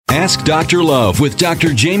Ask Dr. Love with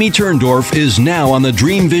Dr. Jamie Turndorf is now on the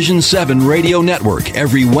Dream Vision 7 radio network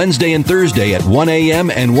every Wednesday and Thursday at 1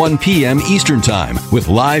 a.m. and 1 p.m. Eastern Time, with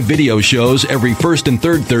live video shows every first and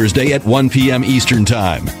third Thursday at 1 p.m. Eastern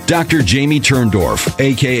Time. Dr. Jamie Turndorf,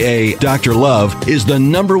 a.k.a. Dr. Love, is the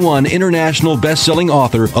 #1 international best-selling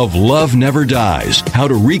author of Love Never Dies, How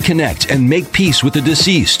to Reconnect and Make Peace with the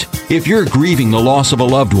Deceased. If you're grieving the loss of a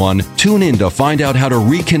loved one, tune in to find out how to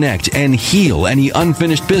reconnect and heal any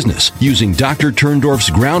unfinished business using Dr. Turndorf's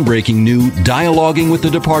groundbreaking new Dialoguing with the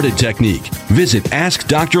Departed technique. Visit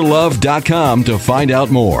AskDrLove.com to find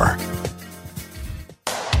out more.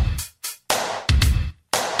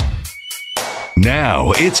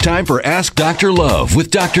 Now, it's time for Ask Dr. Love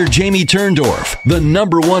with Dr. Jamie Turndorf, the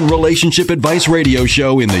 #1 relationship advice radio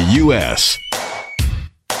show in the U.S.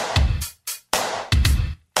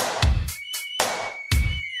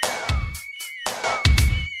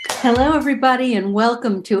 Hello, everybody, and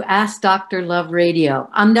welcome to Ask Dr. Love Radio.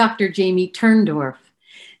 I'm Dr. Jamie Turndorf.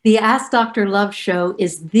 The Ask Dr. Love show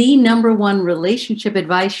is the #1 relationship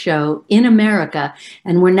advice show in America,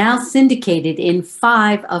 and we're now syndicated in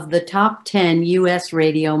 5 of the top 10 U.S.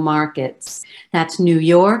 radio markets. That's New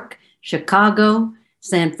York, Chicago,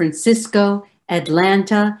 San Francisco,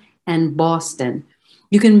 Atlanta, and Boston.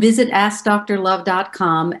 You can visit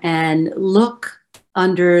AskDrLove.com and look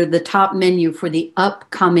under the top menu for the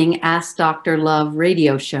upcoming Ask Dr. Love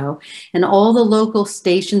radio show, and all the local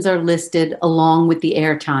stations are listed along with the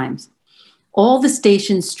air times. All the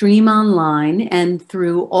stations stream online and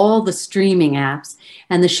through all the streaming apps,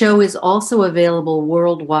 and the show is also available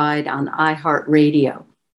worldwide on iHeartRadio.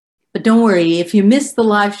 But don't worry, if you missed the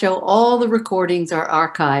live show, all the recordings are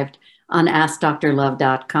archived on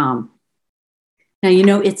AskDrLove.com. Now, you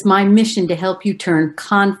know, it's my mission to help you turn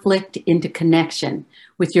conflict into connection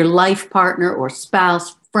with your life partner or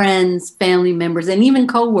spouse, friends, family members, and even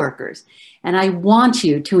coworkers. And I want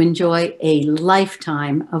you to enjoy a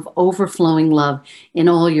lifetime of overflowing love in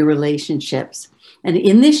all your relationships. And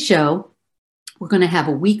in this show, we're going to have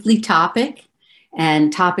a weekly topic,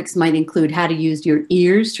 and topics might include how to use your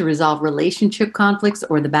ears to resolve relationship conflicts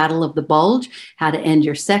or the battle of the bulge, how to end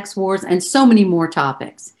your sex wars, and so many more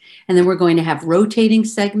topics. And then we're going to have rotating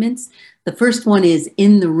segments. The first one is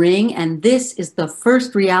In the Ring, and this is the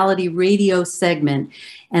first reality radio segment.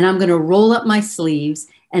 And I'm going to roll up my sleeves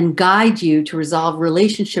and guide you to resolve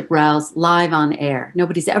relationship rows live on air.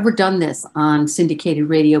 Nobody's ever done this on syndicated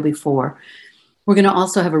radio before. We're going to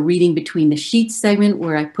also have a Reading Between the Sheets segment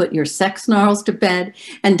where I put your sex snarls to bed,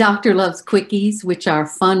 and Dr. Love's Quickies, which are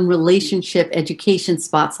fun relationship education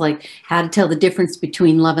spots like how to tell the difference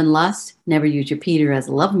between love and lust, never use your Peter as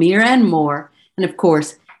a love mirror, and more. And of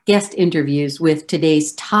course, guest interviews with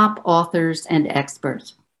today's top authors and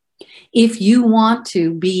experts. If you want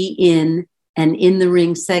to be in an In the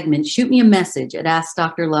Ring segment, shoot me a message at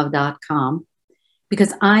AskDrLove.com,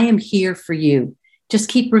 because I am here for you. Just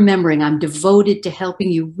keep remembering, I'm devoted to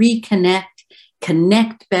helping you reconnect,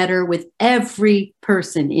 connect better with every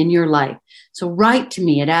person in your life. So write to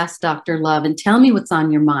me at Ask Dr. Love and tell me what's on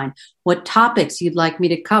your mind, what topics you'd like me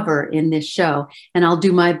to cover in this show, and I'll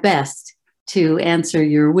do my best to answer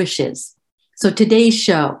your wishes. So today's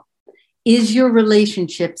show, is your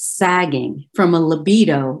relationship sagging from a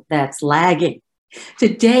libido that's lagging?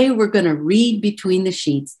 Today, we're going to read between the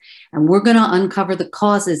sheets, and we're going to uncover the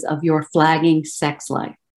causes of your flagging sex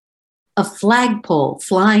life. A flagpole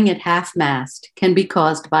flying at half-mast can be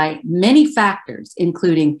caused by many factors,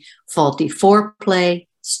 including faulty foreplay,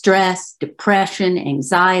 stress, depression,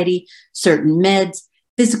 anxiety, certain meds,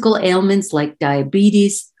 physical ailments like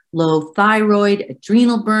diabetes, low thyroid,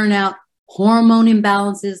 adrenal burnout, hormone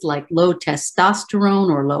imbalances like low testosterone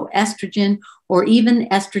or low estrogen, or even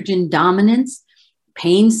estrogen dominance,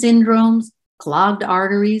 pain syndromes, clogged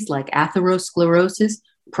arteries like atherosclerosis,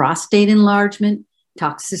 prostate enlargement,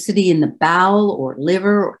 toxicity in the bowel or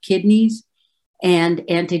liver or kidneys, and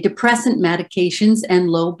antidepressant medications and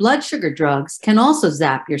low blood sugar drugs can also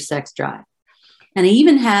zap your sex drive. And I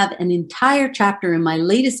even have an entire chapter in my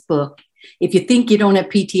latest book, If You Think You Don't Have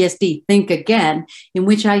PTSD, Think Again, in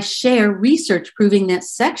which I share research proving that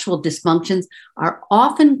sexual dysfunctions are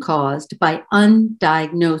often caused by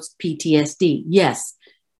undiagnosed PTSD. Yes,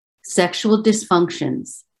 sexual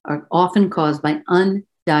dysfunctions are often caused by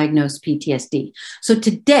undiagnosed PTSD. So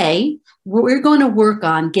today, we're going to work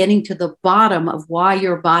on getting to the bottom of why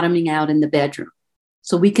you're bottoming out in the bedroom,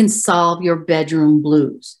 so we can solve your bedroom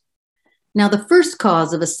blues. Now, the first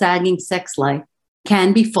cause of a sagging sex life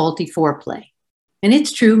can be faulty foreplay. And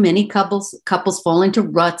it's true, many couples fall into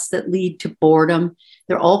ruts that lead to boredom.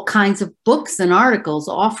 There are all kinds of books and articles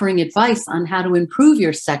offering advice on how to improve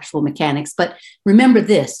your sexual mechanics. But remember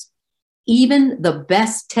this, Even the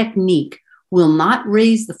best technique will not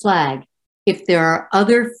raise the flag if there are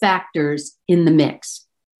other factors in the mix.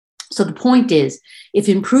 So the point is, if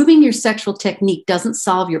improving your sexual technique doesn't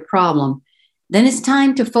solve your problem, then it's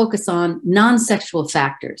time to focus on non-sexual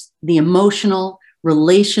factors, the emotional,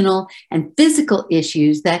 relational, and physical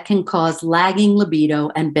issues that can cause lagging libido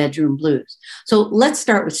and bedroom blues. So let's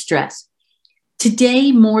start with stress.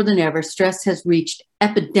 Today, more than ever, stress has reached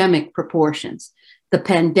epidemic proportions. The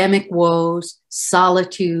pandemic woes,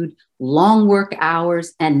 solitude, long work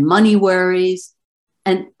hours, and money worries.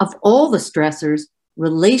 And of all the stressors,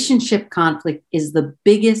 relationship conflict is the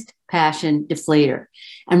biggest passion deflator.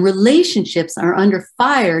 And relationships are under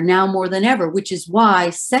fire now more than ever, which is why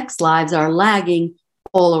sex lives are lagging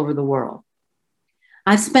all over the world.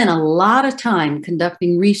 I've spent a lot of time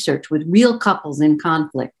conducting research with real couples in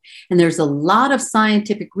conflict, and there's a lot of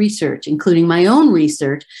scientific research, including my own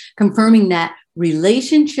research, confirming that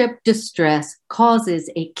relationship distress causes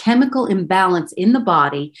a chemical imbalance in the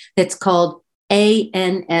body that's called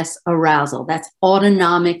ANS arousal. That's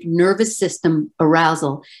autonomic nervous system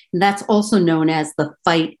arousal, and that's also known as the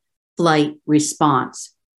fight-flight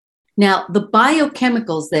response. Now, the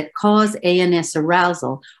biochemicals that cause ANS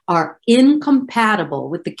arousal are incompatible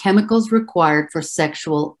with the chemicals required for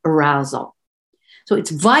sexual arousal. So it's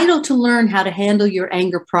vital to learn how to handle your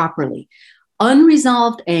anger properly.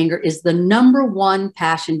 Unresolved anger is the number one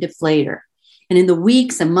passion deflator. And in the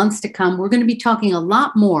weeks and months to come, we're going to be talking a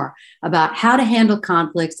lot more about how to handle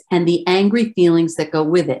conflicts and the angry feelings that go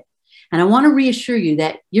with it. And I want to reassure you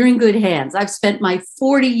that you're in good hands. I've spent my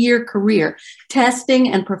 40-year career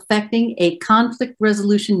testing and perfecting a conflict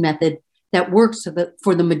resolution method that works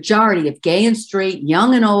for the majority of gay and straight,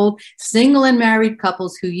 young and old, single and married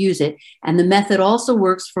couples who use it. And the method also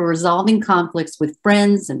works for resolving conflicts with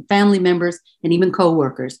friends and family members and even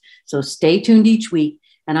coworkers. So stay tuned each week,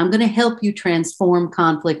 and I'm going to help you transform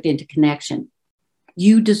conflict into connection.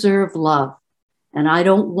 You deserve love. And I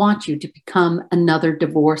don't want you to become another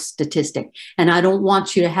divorce statistic. And I don't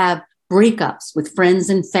want you to have breakups with friends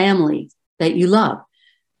and family that you love.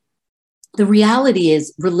 The reality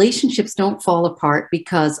is relationships don't fall apart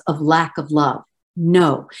because of lack of love.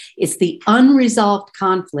 No, it's the unresolved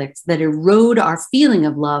conflicts that erode our feeling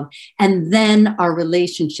of love, and then our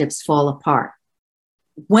relationships fall apart.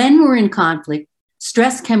 When we're in conflict,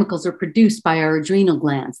 stress chemicals are produced by our adrenal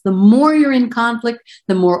glands. The more you're in conflict,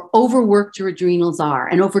 the more overworked your adrenals are.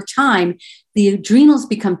 And over time, the adrenals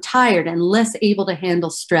become tired and less able to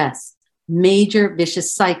handle stress. Major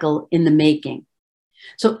vicious cycle in the making.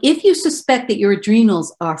 So if you suspect that your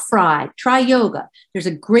adrenals are fried, try yoga. There's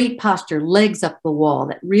a great posture, legs up the wall,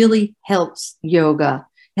 that really helps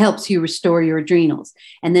you restore your adrenals.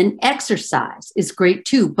 And then exercise is great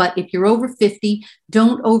too. But if you're over 50,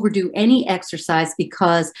 don't overdo any exercise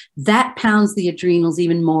because that pounds the adrenals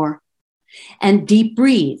even more. And deep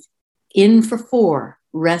breathe, in for 4,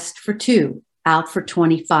 rest for 2, out for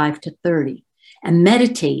 25 to 30. And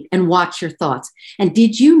meditate and watch your thoughts. And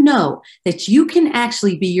did you know that you can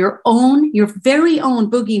actually be your very own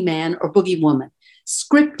boogeyman or boogeywoman?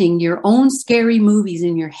 Scripting your own scary movies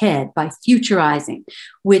in your head by futurizing,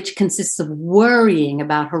 which consists of worrying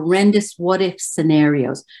about horrendous what-if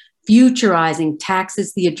scenarios. Futurizing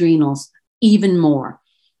taxes the adrenals even more.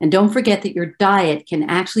 And don't forget that your diet can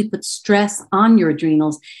actually put stress on your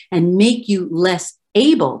adrenals and make you less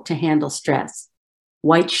able to handle stress.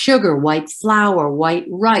 White sugar, white flour, white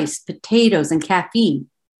rice, potatoes, and caffeine.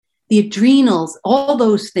 The adrenals, all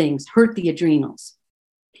those things hurt the adrenals.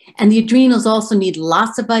 And the adrenals also need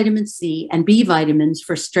lots of vitamin C and B vitamins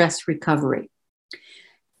for stress recovery.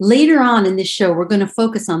 Later on in this show, we're going to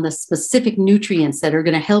focus on the specific nutrients that are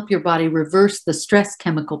going to help your body reverse the stress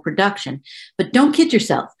chemical production. But don't kid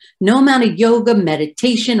yourself. No amount of yoga,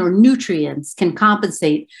 meditation, or nutrients can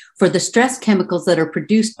compensate for the stress chemicals that are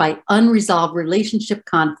produced by unresolved relationship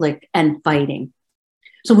conflict and fighting.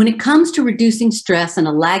 So when it comes to reducing stress and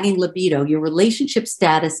a lagging libido, your relationship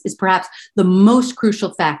status is perhaps the most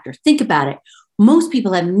crucial factor. Think about it. Most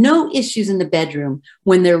people have no issues in the bedroom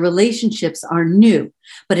when their relationships are new.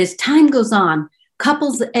 But as time goes on,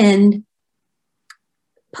 couples end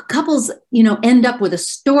up with a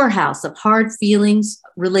storehouse of hard feelings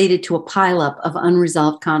related to a pileup of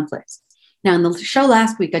unresolved conflicts. Now, in the show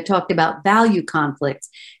last week, I talked about value conflicts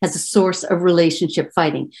as a source of relationship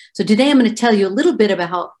fighting. So today I'm going to tell you a little bit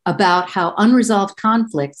about how unresolved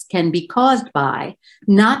conflicts can be caused by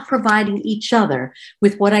not providing each other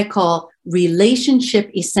with what I call relationship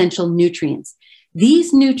essential nutrients.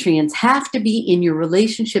 These nutrients have to be in your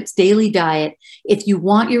relationship's daily diet if you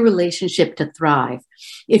want your relationship to thrive.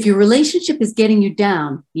 If your relationship is getting you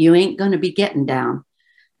down, you ain't going to be getting down.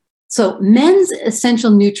 So men's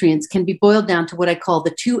essential nutrients can be boiled down to what I call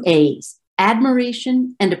the 2 A's,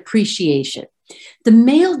 admiration and appreciation. The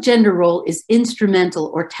male gender role is instrumental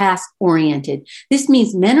or task-oriented. This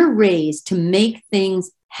means men are raised to make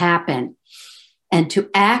things happen and to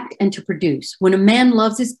act and to produce. When a man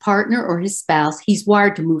loves his partner or his spouse, he's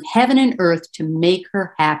wired to move heaven and earth to make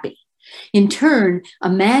her happy. In turn, a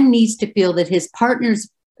man needs to feel that his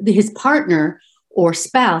partner or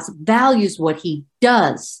spouse values what he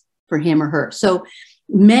does for him or her. So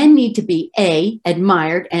men need to be A,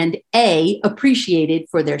 admired, and A, appreciated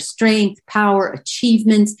for their strength, power,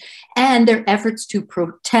 achievements, and their efforts to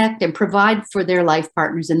protect and provide for their life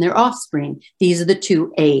partners and their offspring. These are the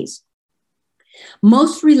 2 A's.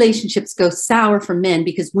 Most relationships go sour for men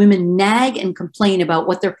because women nag and complain about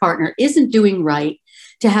what their partner isn't doing right.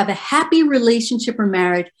 To have a happy relationship or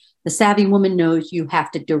marriage, the savvy woman knows you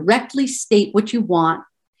have to directly state what you want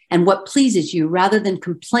and what pleases you rather than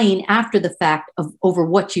complain after the fact over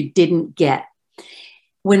what you didn't get.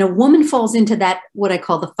 When a woman falls into that, what I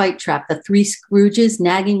call the fight trap, the 3 Scrooges,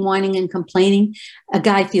 nagging, whining, and complaining, a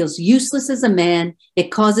guy feels useless as a man.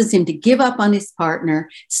 It causes him to give up on his partner,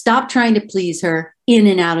 stop trying to please her, in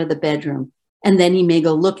and out of the bedroom. And then he may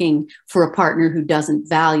go looking for a partner who doesn't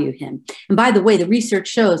value him. And by the way, the research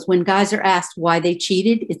shows when guys are asked why they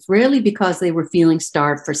cheated, it's rarely because they were feeling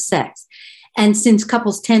starved for sex. And since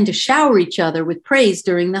couples tend to shower each other with praise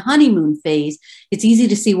during the honeymoon phase, it's easy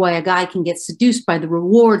to see why a guy can get seduced by the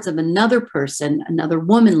rewards of another person, another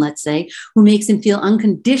woman, let's say, who makes him feel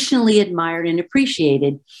unconditionally admired and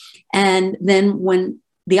appreciated. And then when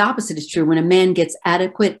the opposite is true, when a man gets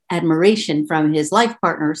adequate admiration from his life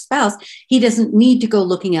partner or spouse, he doesn't need to go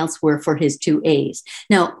looking elsewhere for his 2 A's.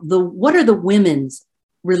 Now, what are the women's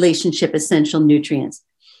relationship essential nutrients?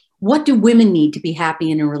 What do women need to be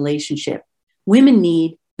happy in a relationship? Women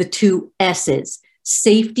need the 2 S's,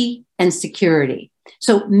 safety and security.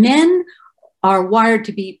 So men are wired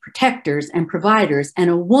to be protectors and providers,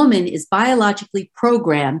 and a woman is biologically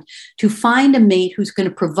programmed to find a mate who's going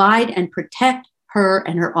to provide and protect her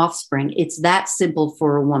and her offspring. It's that simple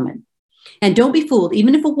for a woman. And don't be fooled.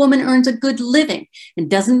 Even if a woman earns a good living and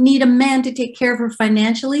doesn't need a man to take care of her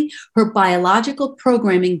financially, her biological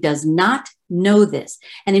programming does not know this.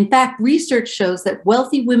 And in fact, research shows that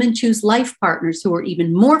wealthy women choose life partners who are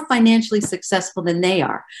even more financially successful than they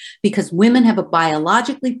are, because women have a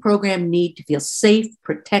biologically programmed need to feel safe,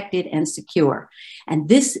 protected, and secure. And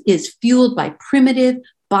this is fueled by primitive,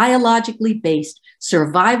 biologically based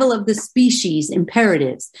survival of the species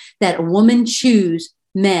imperatives that a woman choose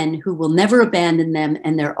men who will never abandon them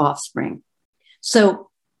and their offspring. So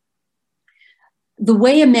the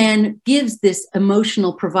way a man gives this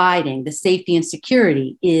emotional providing, the safety and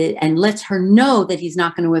security, and lets her know that he's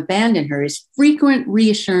not going to abandon her, is frequent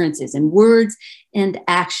reassurances in words and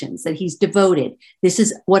actions that he's devoted. This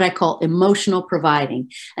is what I call emotional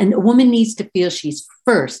providing. And a woman needs to feel she's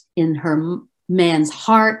first in her man's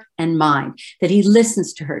heart and mind, that he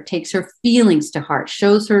listens to her, takes her feelings to heart,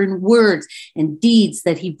 shows her in words and deeds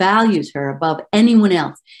that he values her above anyone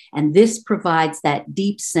else. And this provides that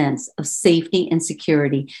deep sense of safety and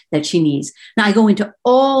security that she needs. Now, I go into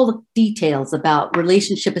all the details about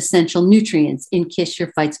relationship essential nutrients in Kiss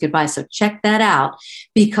Your Fights Goodbye. So check that out,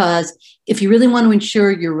 because if you really want to ensure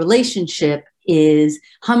your relationship is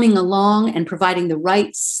humming along and providing the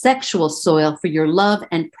right sexual soil for your love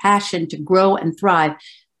and passion to grow and thrive,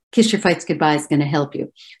 Kiss Your Fights Goodbye is going to help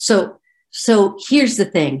you. So here's the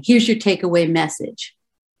thing. Here's your takeaway message.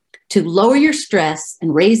 To lower your stress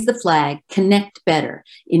and raise the flag, connect better.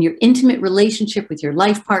 In your intimate relationship with your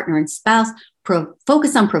life partner and spouse,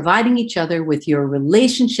 focus on providing each other with your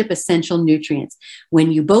relationship essential nutrients.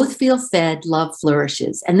 When you both feel fed, love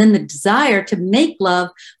flourishes. And then the desire to make love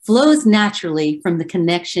flows naturally from the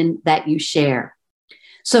connection that you share.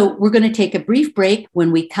 So we're going to take a brief break.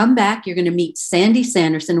 When we come back, you're going to meet Sandy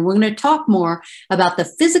Sanderson. And we're going to talk more about the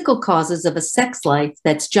physical causes of a sex life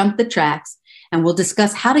that's jumped the tracks. And we'll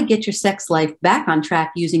discuss how to get your sex life back on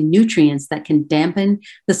track using nutrients that can dampen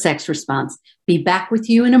the sex response. Be back with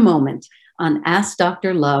you in a moment on Ask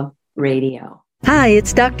Dr. Love Radio. Hi,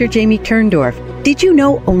 it's Dr. Jamie Turndorf. Did you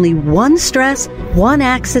know only one stress, one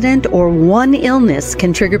accident, or one illness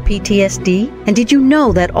can trigger PTSD? And did you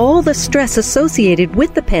know that all the stress associated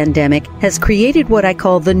with the pandemic has created what I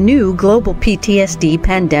call the new global PTSD,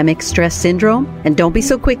 pandemic stress syndrome? And don't be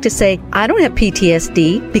so quick to say, I don't have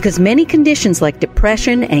PTSD, because many conditions like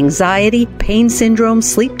depression, anxiety, pain syndrome,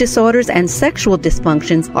 sleep disorders, and sexual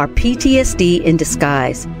dysfunctions are PTSD in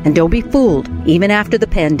disguise. And don't be fooled. Even after the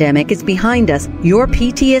pandemic is behind us, your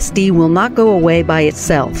PTSD will not go away by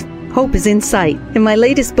itself. hope is in sight. In my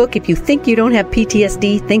latest book, If You Think You Don't Have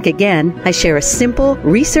PTSD, Think Again, I share a simple,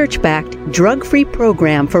 research-backed, drug-free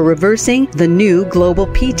program for reversing the new global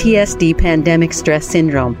PTSD pandemic stress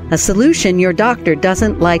syndrome, a solution your doctor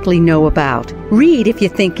doesn't likely know about. Read If You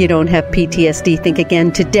Think You Don't Have PTSD, Think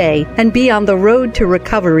Again today and be on the road to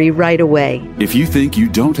recovery right away. If You Think You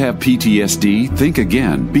Don't Have PTSD, Think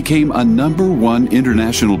Again became a #1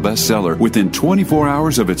 international bestseller within 24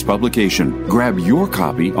 hours of its publication. Grab your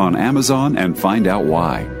copy on Amazon and find out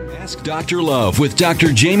why. Ask Dr. Love with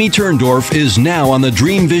Dr. Jamie Turndorf is now on the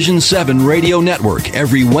Dream Vision 7 radio network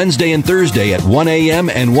every Wednesday and Thursday at 1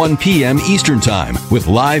 a.m. and 1 p.m. Eastern Time, with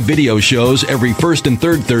live video shows every first and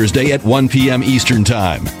third Thursday at 1 p.m. Eastern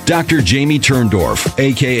Time. Dr. Jamie Turndorf,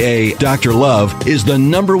 a.k.a. Dr. Love, is the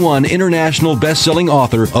 #1 international best-selling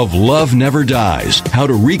author of Love Never Dies, How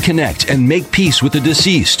to Reconnect and Make Peace with the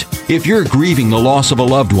Deceased. If you're grieving the loss of a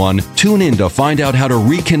loved one, tune in to find out how to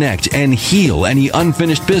reconnect and heal any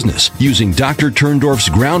unfinished business using Dr. Turndorf's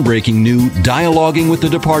groundbreaking new Dialoguing with the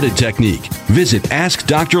Departed technique. Visit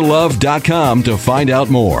AskDrLove.com to find out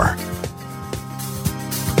more.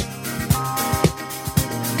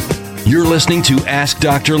 You're listening to Ask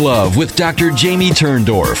Dr. Love with Dr. Jamie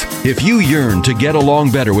Turndorf. If you yearn to get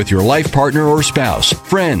along better with your life partner or spouse,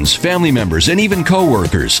 friends, family members, and even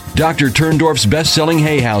coworkers, Dr. Turndorf's best-selling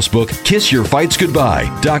Hay House book, Kiss Your Fights Goodbye,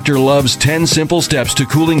 Dr. Love's 10 Simple Steps to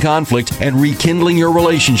Cooling Conflict and Rekindling Your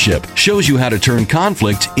Relationship, shows you how to turn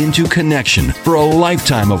conflict into connection for a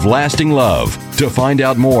lifetime of lasting love. To find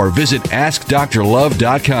out more, visit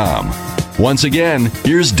AskDrLove.com. Once again,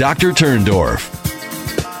 here's Dr. Turndorf.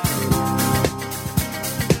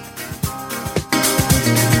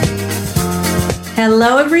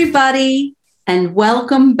 Hello, everybody, and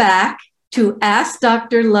welcome back to Ask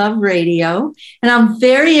Dr. Love Radio. And I'm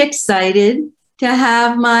very excited to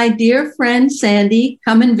have my dear friend Sandy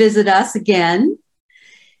come and visit us again.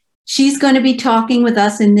 She's going to be talking with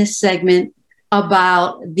us in this segment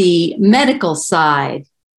about the medical side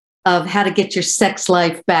of how to get your sex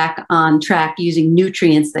life back on track using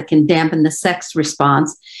nutrients that can dampen the sex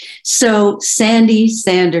response. So, Sandy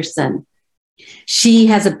Sanderson. She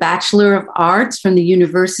has a Bachelor of Arts from the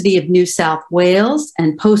University of New South Wales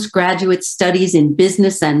and postgraduate studies in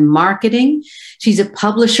business and marketing. She's a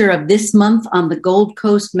publisher of This Month on the Gold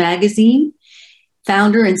Coast magazine,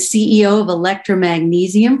 founder and CEO of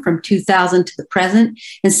Electromagnesium from 2000 to the present.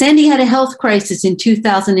 And Sandy had a health crisis in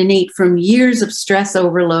 2008 from years of stress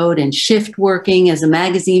overload and shift working as a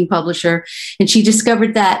magazine publisher. And she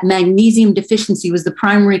discovered that magnesium deficiency was the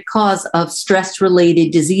primary cause of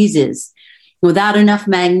stress-related diseases. Without enough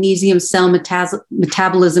magnesium, cell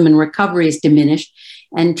metabolism and recovery is diminished,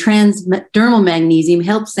 and transdermal magnesium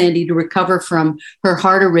helps Sandy to recover from her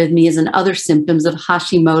heart arrhythmias and other symptoms of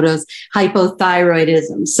Hashimoto's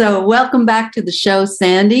hypothyroidism. So welcome back to the show,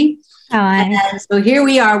 Sandy. Hi. And so here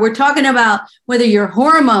we are. We're talking about whether your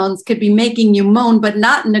hormones could be making you moan, but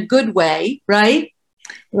not in a good way, right?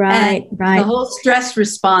 Right. The whole stress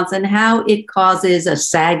response and how it causes a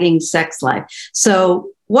sagging sex life.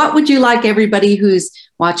 So what would you like everybody who's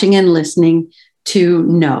watching and listening to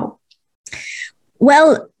know?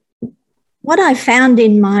 Well, what I found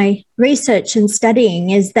in my research and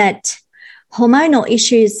studying is that hormonal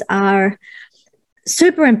issues are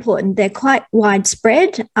super important. They're quite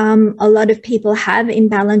widespread. A lot of people have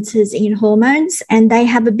imbalances in hormones, and they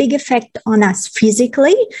have a big effect on us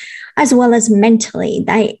physically as well as mentally.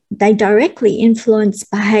 They directly influence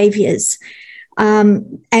behaviors.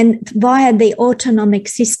 And via the autonomic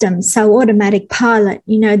system, so automatic pilot,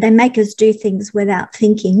 they make us do things without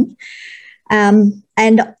thinking. And,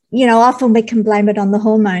 often we can blame it on the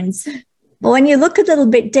hormones. But when you look a little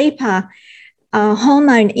bit deeper,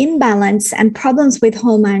 hormone imbalance and problems with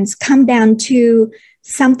hormones come down to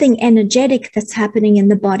something energetic that's happening in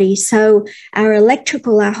the body. So our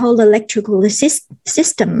whole electrical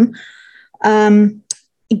system,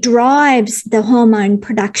 it drives the hormone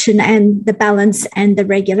production and the balance and the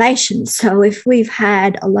regulation. So if we've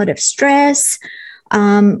had a lot of stress,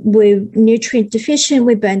 we're nutrient deficient,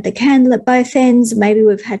 we burnt the candle at both ends, maybe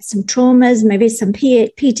we've had some traumas, maybe some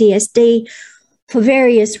PTSD, for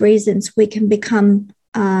various reasons, we can become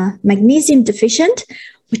magnesium deficient,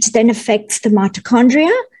 which then affects the mitochondria.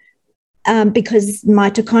 Because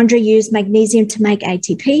mitochondria use magnesium to make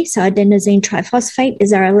ATP, so adenosine triphosphate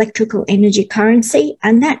is our electrical energy currency,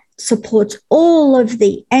 and that supports all of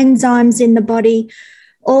the enzymes in the body,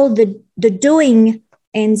 all the doing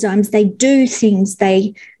enzymes. They do things,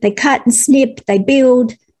 they cut and snip, they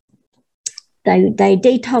build, they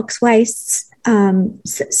detox wastes.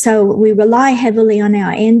 So we rely heavily on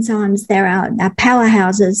our enzymes. They're our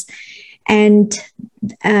powerhouses. And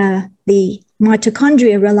the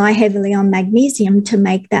mitochondria rely heavily on magnesium to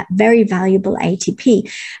make that very valuable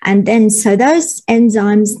ATP. And then so those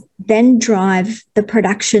enzymes then drive the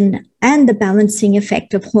production and the balancing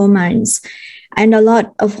effect of hormones. And a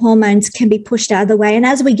lot of hormones can be pushed out of the way. And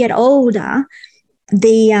as we get older,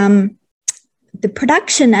 the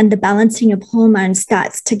production and the balancing of hormones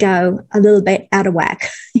starts to go a little bit out of whack.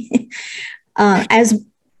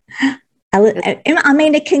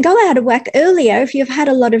 It can go out of whack earlier if you've had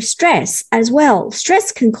a lot of stress as well.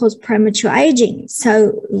 Stress can cause premature aging.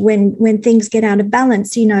 So when things get out of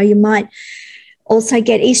balance, you might also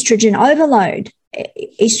get estrogen overload.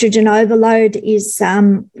 Estrogen overload is,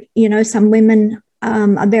 some women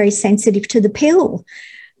are very sensitive to the pill.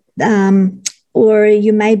 Or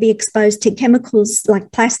you may be exposed to chemicals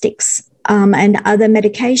like plastics and other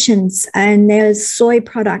medications. And there's soy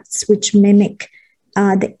products which mimic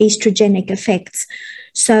the estrogenic effects.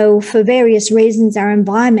 So for various reasons, our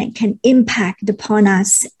environment can impact upon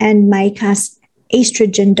us and make us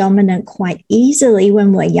estrogen dominant quite easily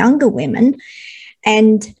when we're younger women.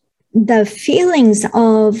 And the feelings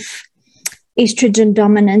of estrogen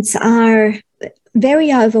dominance are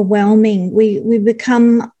very overwhelming. We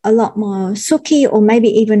become a lot more sooky or maybe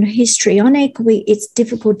even histrionic. It's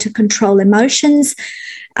difficult to control emotions.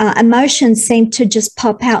 Emotions seem to just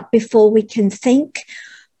pop out before we can think,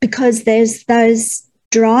 because there's those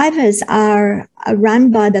drivers are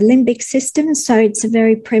run by the limbic system. So it's a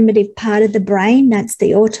very primitive part of the brain. That's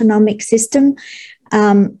the autonomic system.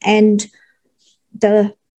 And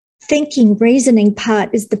the thinking, reasoning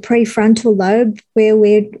part is the prefrontal lobe, where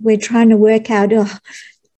we're trying to work out, oh,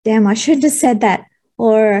 damn, I shouldn't have said that,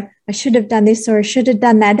 or I should have done this, or I should have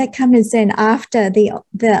done that. That comes in after the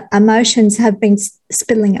emotions have been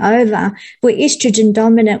spilling over. We're estrogen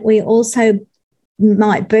dominant. We also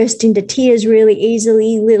might burst into tears really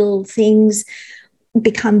easily. Little things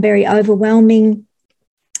become very overwhelming,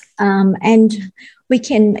 and we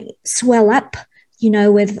can swell up.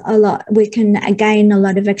 With a lot, we can gain a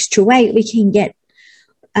lot of extra weight. We can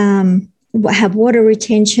have water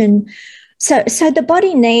retention. So the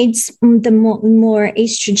body needs the more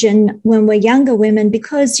estrogen when we're younger women,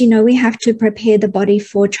 because, we have to prepare the body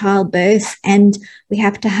for childbirth and we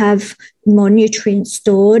have to have more nutrients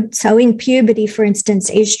stored. So in puberty, for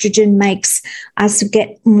instance, estrogen makes us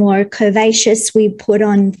get more curvaceous. We put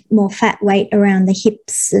on more fat weight around the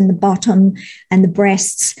hips and the bottom and the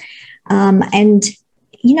breasts. And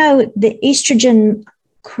the estrogen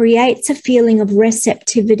creates a feeling of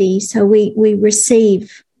receptivity. So we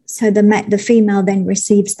receive, so the female then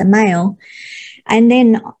receives the male. And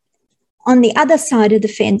then on the other side of the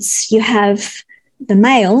fence, you have the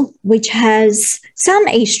male, which has some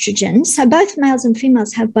estrogen. So both males and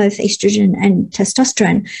females have both estrogen and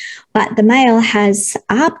testosterone, but the male has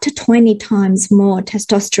up to 20 times more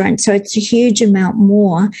testosterone. So it's a huge amount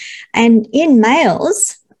more. And in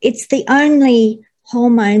males, it's the only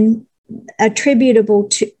hormone attributable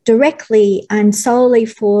to directly and solely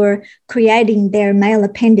for creating their male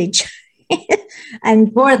appendage.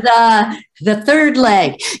 And for the third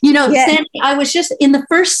leg. Sandy, I was just in the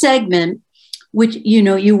first segment, which,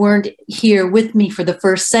 you weren't here with me for the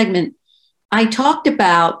first segment. I talked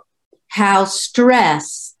about how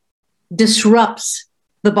stress disrupts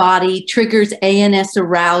the body, triggers ANS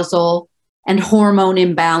arousal and hormone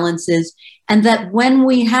imbalances. And that when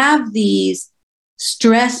we have these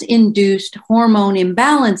stress-induced hormone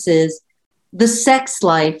imbalances, the sex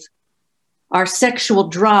life, our sexual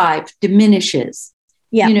drive diminishes.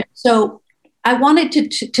 Yeah. So I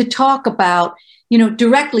wanted to talk about,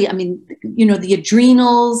 directly, the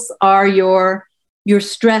adrenals are your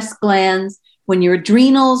stress glands. When your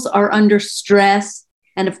adrenals are under stress,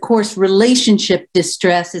 and of course, relationship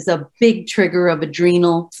distress is a big trigger of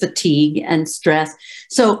adrenal fatigue and stress.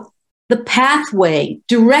 So the pathway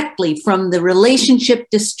directly from the relationship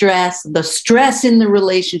distress, the stress in the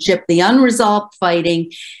relationship, the unresolved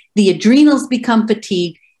fighting, the adrenals become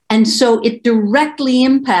fatigued. And so it directly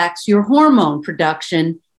impacts your hormone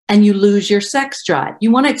production and you lose your sex drive.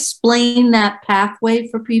 You want to explain that pathway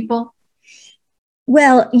for people?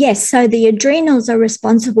 Well, yes. So the adrenals are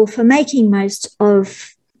responsible for making most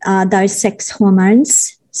of those sex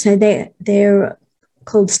hormones. So they're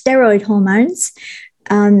called steroid hormones.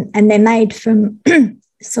 And they're made from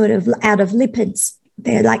sort of out of lipids.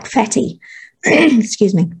 They're like fatty.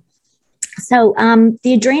 Excuse me. So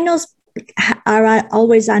the adrenals are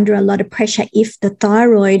always under a lot of pressure if the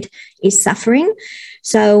thyroid is suffering.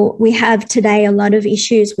 So we have today a lot of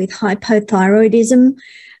issues with hypothyroidism,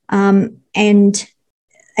 and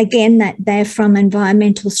again, that they're from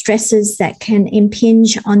environmental stresses that can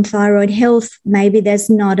impinge on thyroid health. Maybe there's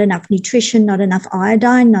not enough nutrition, not enough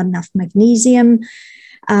iodine, not enough magnesium,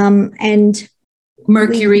 and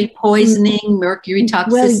mercury poisoning, mercury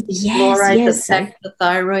toxicity, well, yes, fluoride affect the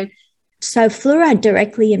thyroid. So fluoride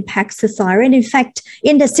directly impacts the thyroid. In fact,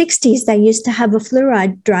 in the 60s, they used to have a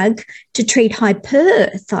fluoride drug to treat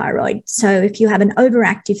hyperthyroid. So if you have an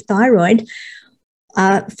overactive thyroid,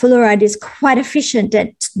 fluoride is quite efficient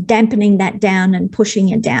at dampening that down and pushing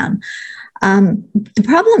it down. The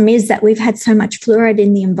problem is that we've had so much fluoride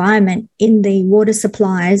in the environment, in the water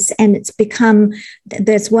supplies, and it's become,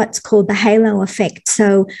 there's what's called the halo effect.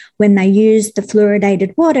 So when they use the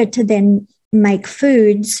fluoridated water to then make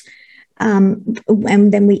foods,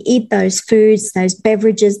 and then we eat those foods, those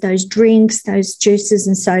beverages, those drinks, those juices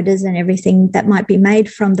and sodas and everything that might be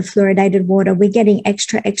made from the fluoridated water, we're getting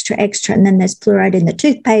extra. And then there's fluoride in the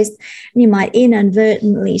toothpaste, and you might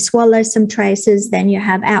inadvertently swallow some traces. Then you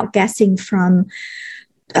have outgassing from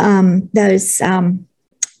those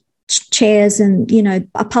chairs, and, you know,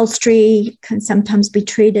 upholstery can sometimes be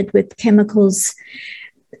treated with chemicals.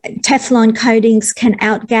 Teflon coatings can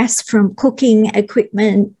outgas from cooking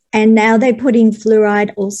equipment. And now they're putting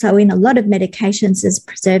fluoride also in a lot of medications as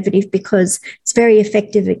preservative because it's very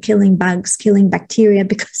effective at killing bugs, killing bacteria,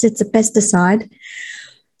 because it's a pesticide.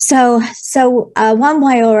 So one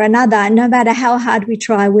way or another, no matter how hard we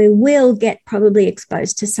try, we will get probably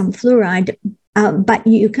exposed to some fluoride, but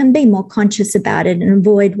you can be more conscious about it and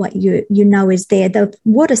avoid what you know is there. The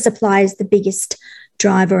water supply is the biggest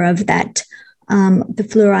driver of that. The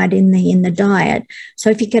fluoride in the diet. So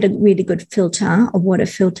if you get a really good filter, a water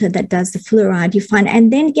filter that does the fluoride, you find,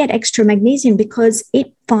 and then get extra magnesium because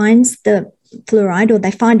it finds the fluoride, or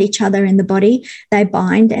they find each other in the body, they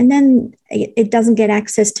bind, and then it doesn't get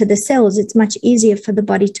access to the cells. It's much easier for the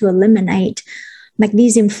body to eliminate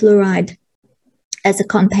magnesium fluoride as a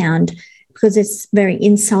compound because it's very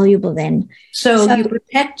insoluble then. So you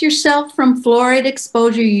protect yourself from fluoride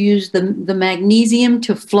exposure. You use the magnesium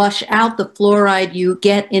to flush out the fluoride you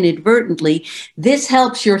get inadvertently. This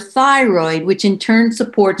helps your thyroid, which in turn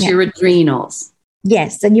supports your adrenals.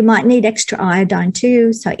 Yes, and you might need extra iodine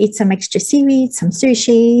too. So eat some extra seaweed, some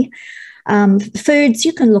sushi. Foods,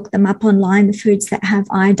 you can look them up online. The foods that have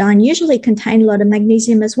iodine usually contain a lot of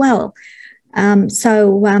magnesium as well.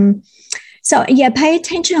 So yeah, pay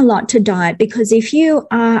attention a lot to diet, because if you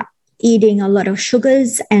are eating a lot of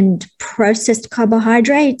sugars and processed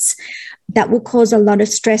carbohydrates, that will cause a lot of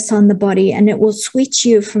stress on the body, and it will switch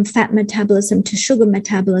you from fat metabolism to sugar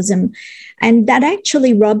metabolism. And that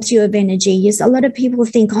actually robs you of energy. Yes, a lot of people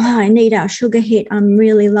think, oh, I need a sugar hit, I'm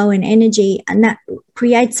really low in energy. And that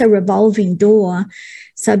creates a revolving door.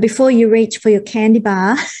 So before you reach for your candy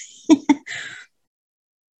bar,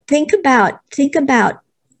 think about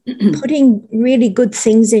putting really good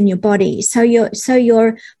things in your body. So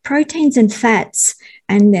your proteins and fats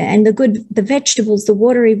and the vegetables, the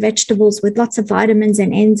watery vegetables with lots of vitamins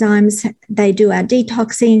and enzymes, they do our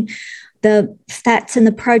detoxing. The fats and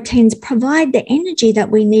the proteins provide the energy that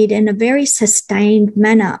we need in a very sustained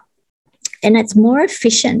manner. And it's more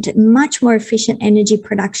efficient, much more efficient energy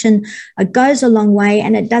production. It goes a long way,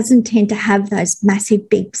 and it doesn't tend to have those massive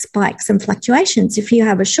big spikes and fluctuations. If you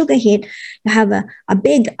have a sugar hit, you have a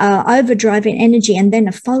big overdrive in energy, and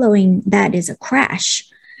then following that is a crash.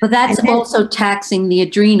 But that's also taxing the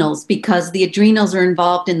adrenals, because the adrenals are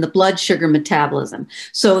involved in the blood sugar metabolism.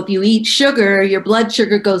 So if you eat sugar, your blood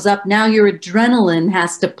sugar goes up. Now your adrenaline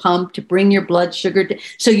has to pump to bring your blood sugar.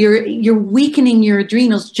 So you're weakening your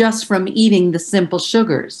adrenals just from eating the simple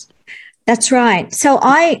sugars. That's right. So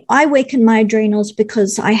I weakened my adrenals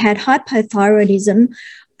because I had hypothyroidism,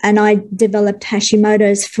 and I developed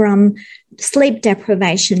Hashimoto's from sleep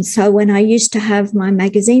deprivation. So when I used to have my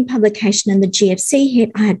magazine publication and the GFC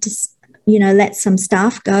hit, I had to, let some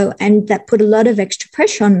staff go, and that put a lot of extra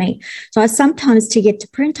pressure on me. So I sometimes, to get to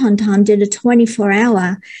print on time, did a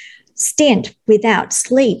 24-hour stint without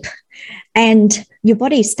sleep. And your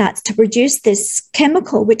body starts to produce this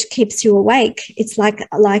chemical which keeps you awake. It's like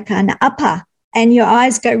an upper. And your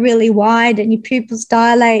eyes go really wide and your pupils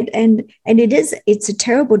dilate. And it's a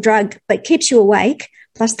terrible drug, but keeps you awake,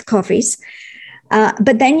 plus the coffees.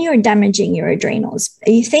 But then you're damaging your adrenals.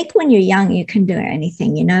 You think when you're young, you can do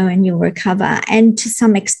anything, and you'll recover. And to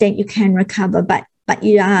some extent you can recover, but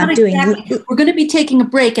you are Not doing... exactly. We're going to be taking a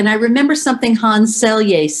break. And I remember something Hans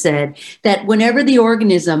Selye said, that whenever the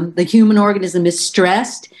human organism is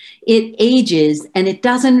stressed, it ages and it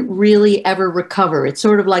doesn't really ever recover. It's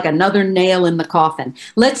sort of like another nail in the coffin.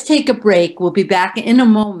 Let's take a break. We'll be back in a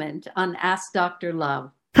moment on Ask Dr.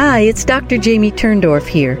 Love. Hi, it's Dr. Jamie Turndorf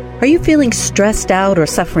here. Are you feeling stressed out or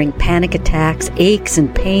suffering panic attacks, aches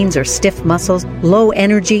and pains or stiff muscles, low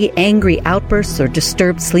energy, angry outbursts, or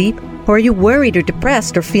disturbed sleep? Or are you worried or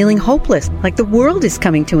depressed or feeling hopeless, like the world is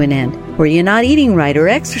coming to an end? Or you're not eating right or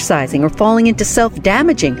exercising or falling into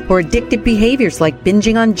self-damaging or addictive behaviors like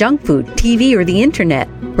binging on junk food, TV, or the internet?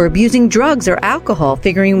 Or abusing drugs or alcohol,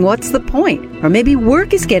 figuring what's the point? Or maybe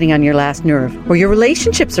work is getting on your last nerve, or your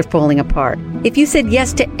relationships are falling apart. If you said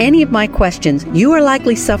yes to any of my questions, you are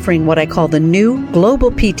likely suffering what I call the new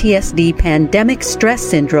global PTSD pandemic stress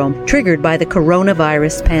syndrome triggered by the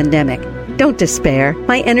coronavirus pandemic. Don't despair.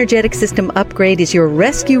 My energetic system upgrade is your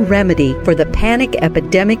rescue remedy for the panic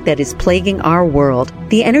epidemic that is plaguing our world.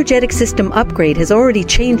 The energetic system upgrade has already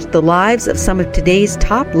changed the lives of some of today's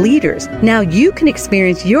top leaders. Now you can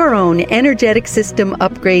experience your own energetic system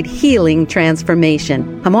upgrade healing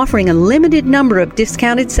transformation. I'm offering a limited number of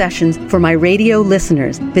discounted sessions for my radio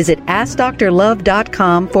listeners. Visit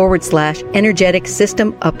AskDrLove.com/energetic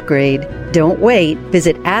system upgrade. Don't wait.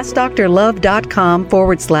 Visit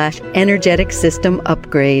AskDrLove.com/energetic system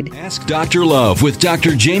upgrade. Ask Dr. Love with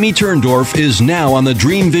Dr. Jamie Turndorf is now on the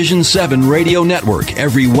Dream Vision 7 radio network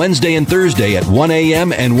every Wednesday and Thursday at 1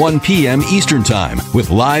 a.m. and 1 p.m. Eastern Time,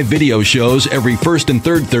 with live video shows every first and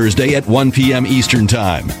third Thursday at 1 p.m. Eastern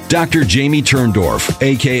Time. Dr. Jamie Turndorf,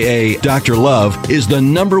 a.k.a. Dr. Love, is the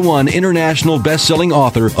 #1 international best-selling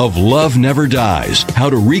author of Love Never Dies, How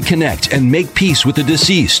to Reconnect and Make Peace with the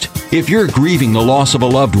Deceased. If you're grieving the loss of a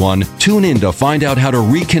loved one, tune in to find out how to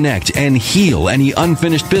reconnect and heal any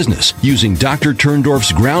unfinished business using Dr.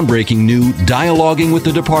 Turndorf's groundbreaking new Dialoguing with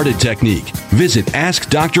the Departed technique. Visit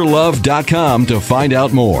AskDrLove.com to find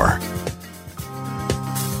out more.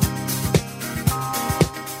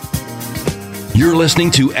 You're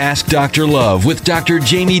listening to Ask Dr. Love with Dr.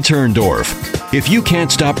 Jamie Turndorf. If you can't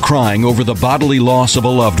stop crying over the bodily loss of a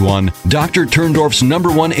loved one, Dr. Turndorf's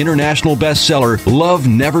 #1 international bestseller, Love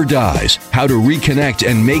Never Dies, How to Reconnect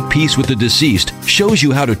and Make Peace with the Deceased, shows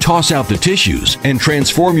you how to toss out the tissues and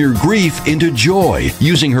transform your grief into joy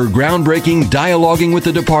using her groundbreaking Dialoguing with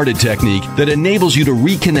the Departed technique that enables you to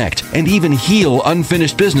reconnect and even heal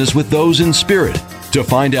unfinished business with those in spirit. To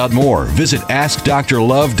find out more, visit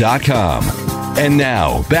AskDrLove.com. And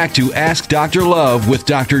now, back to Ask Dr. Love with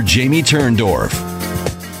Dr. Jamie Turndorf.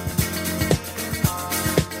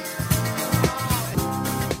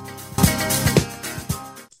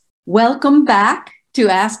 Welcome back to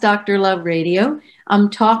Ask Dr. Love Radio. I'm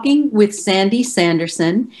talking with Sandy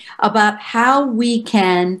Sanderson about how we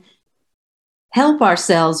can help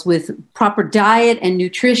ourselves with proper diet and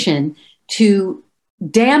nutrition to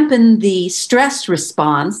dampen the stress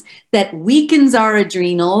response that weakens our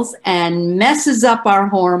adrenals and messes up our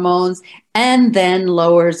hormones and then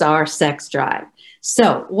lowers our sex drive.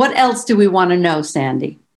 So what else do we want to know,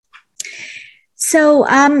 Sandy? So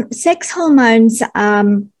sex hormones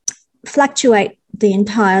fluctuate the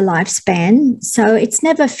entire lifespan. So it's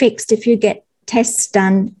never fixed. If you get tests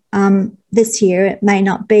done this year, it may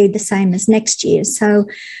not be the same as next year. So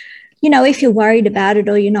if you're worried about it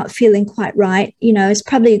or you're not feeling quite right, it's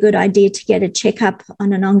probably a good idea to get a checkup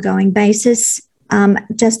on an ongoing basis,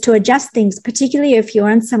 just to adjust things, particularly if you're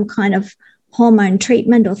on some kind of hormone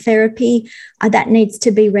treatment or therapy, that needs to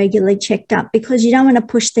be regularly checked up because you don't want to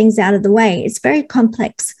push things out of the way. It's very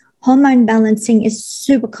complex. Hormone balancing is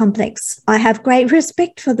super complex. I have great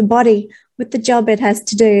respect for the body with the job it has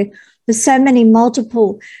to do. There's so many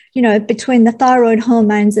multiple, between the thyroid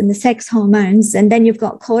hormones and the sex hormones, and then you've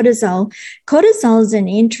got cortisol. Cortisol is an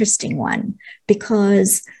interesting one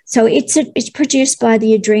because it's produced by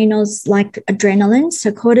the adrenals like adrenaline.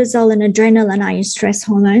 So cortisol and adrenaline are your stress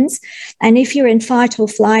hormones. And if you're in fight or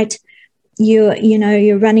flight,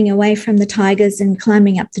 you're running away from the tigers and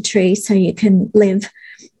climbing up the tree so you can live.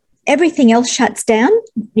 Everything else shuts down.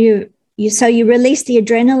 So you release the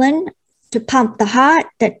adrenaline to pump the heart,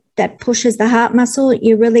 that pushes the heart muscle.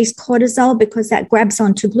 You release cortisol because that grabs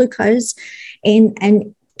onto glucose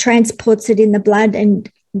and transports it in the blood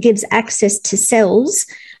and gives access to cells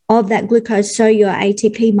of that glucose so your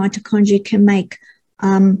ATP mitochondria can make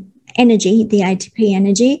energy, the ATP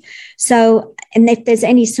energy. So, and if there's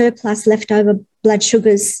any surplus leftover blood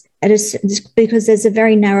sugars, because there's a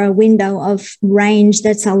very narrow window of range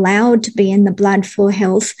that's allowed to be in the blood for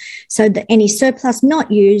health. So that any surplus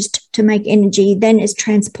not used to make energy then is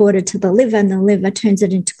transported to the liver, and the liver turns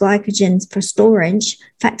it into glycogen for storage,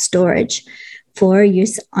 fat storage, for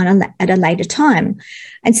use at a later time.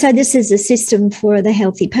 And so this is a system for the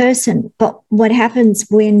healthy person. But what happens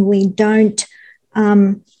when we don't,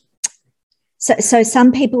 so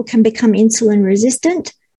some people can become insulin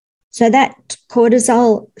resistant. So that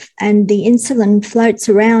cortisol and the insulin floats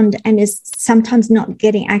around and is sometimes not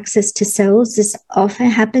getting access to cells. This often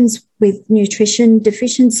happens with nutrition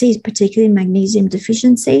deficiencies, particularly magnesium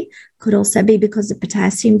deficiency. Could also be because of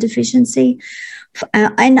potassium deficiency,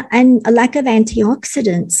 and a lack of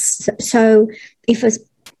antioxidants. So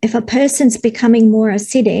if a person's becoming more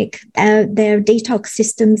acidic, their detox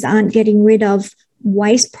systems aren't getting rid of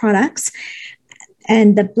waste products,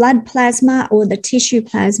 and the blood plasma or the tissue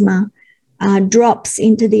plasma drops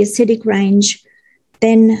into the acidic range,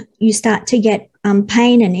 then you start to get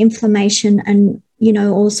pain and inflammation and,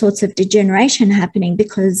 all sorts of degeneration happening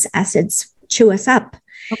because acids chew us up.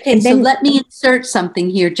 Okay, so let me insert something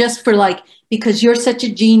here just for because you're such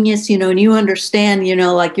a genius, and you understand,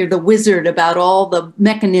 you're the wizard about all the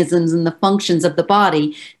mechanisms and the functions of the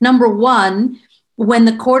body. Number one, when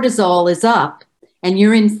the cortisol is up, and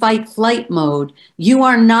you're in fight-flight mode, you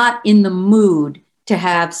are not in the mood to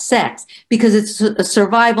have sex because it's a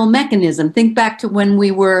survival mechanism. Think back to when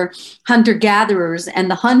we were hunter-gatherers and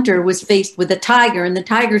the hunter was faced with a tiger and the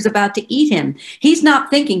tiger's about to eat him. He's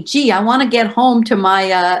not thinking, gee, I want to get home to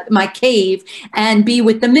my cave and be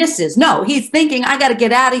with the missus. No, he's thinking, I got to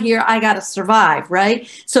get out of here. I got to survive, right?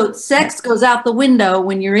 So sex goes out the window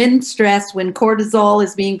when you're in stress, when cortisol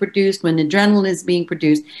is being produced, when adrenaline is being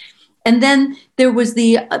produced. And then there was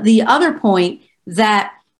the other point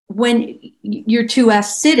that when you're too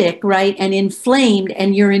acidic, right, and inflamed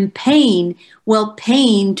and you're in pain, well,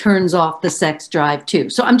 pain turns off the sex drive too.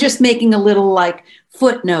 So I'm just making a little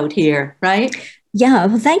footnote here, right? Yeah,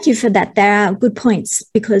 well, thank you for that. There are good points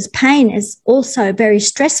because pain is also very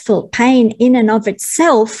stressful. Pain in and of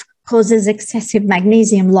itself causes excessive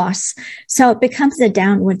magnesium loss. So it becomes a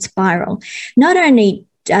downward spiral. Not only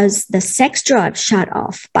does the sex drive shut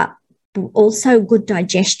off, but also good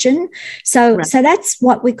digestion. So that's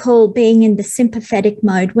what we call being in the sympathetic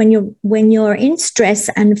mode. When you're in stress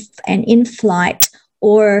and in flight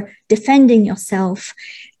or defending yourself,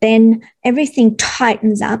 then everything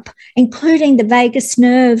tightens up, including the vagus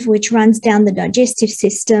nerve, which runs down the digestive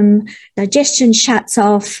system. Digestion shuts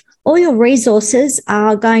off. All your resources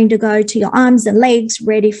are going to go to your arms and legs,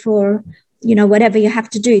 ready for, whatever you have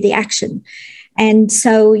to do, the action. And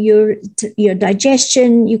so your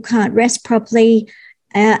digestion, you can't rest properly.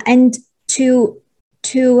 And to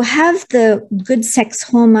have the good sex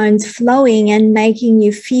hormones flowing and making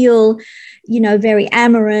you feel, very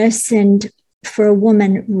amorous and for a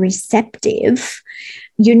woman receptive,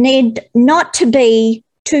 you need not to be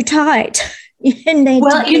too tight. You need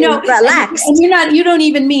to be relaxed. And you don't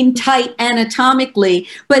even mean tight anatomically,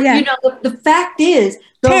 but the fact is,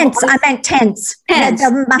 tense. I meant tense.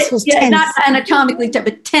 The muscles tense. Not anatomically,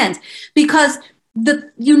 but tense, because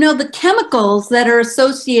the chemicals that are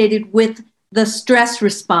associated with the stress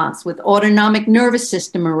response, with autonomic nervous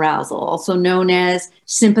system arousal, also known as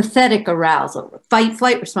sympathetic arousal,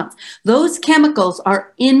 fight-flight response. Those chemicals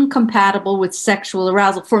are incompatible with sexual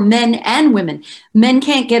arousal for men and women. Men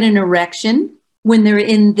can't get an erection when they're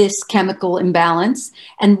in this chemical imbalance,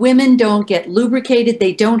 and women don't get lubricated.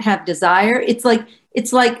 They don't have desire. It's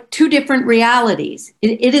like two different realities.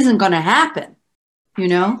 It isn't going to happen,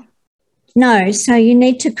 No, so you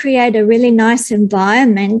need to create a really nice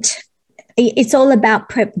environment. It's all about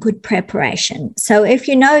good preparation. So if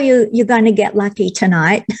you're going to get lucky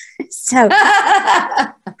tonight, so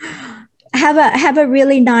have a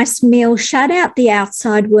really nice meal. Shut out the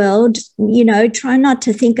outside world. Try not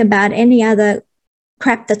to think about any other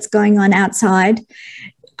crap that's going on outside.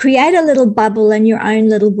 Create a little bubble in your own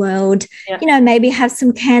little world. Yeah. Maybe have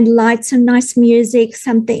some candlelight, some nice music,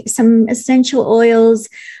 some essential oils,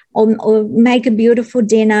 or make a beautiful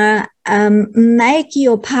dinner. Make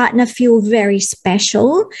your partner feel very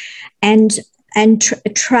special, and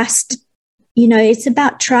trust. It's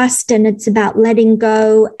about trust, and it's about letting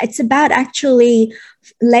go. It's about actually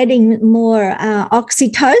letting more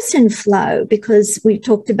oxytocin flow, because we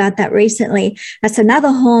talked about that recently. That's another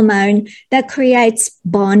hormone that creates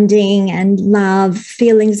bonding and love,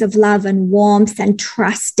 feelings of love and warmth and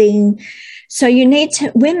trusting. So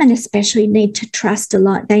women especially need to trust a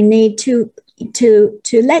lot. They need to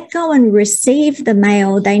let go and receive the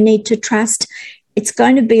male. They need to trust it's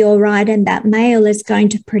going to be all right, and that male is going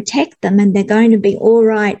to protect them, and they're going to be all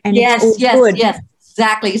right, and it's all good. Yes,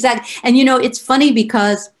 exactly. And it's funny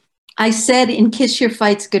because I said in Kiss Your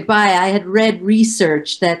Fights Goodbye, I had read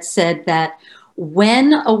research that said that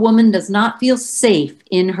when a woman does not feel safe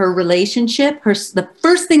in her relationship, the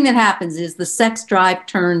first thing that happens is the sex drive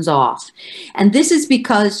turns off. And this is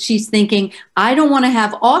because she's thinking, I don't want to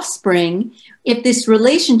have offspring if this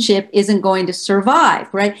relationship isn't going to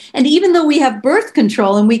survive, right? And even though we have birth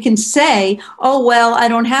control and we can say, oh, well, I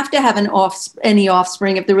don't have to have any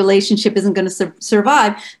offspring if the relationship isn't going to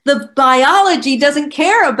survive, the biology doesn't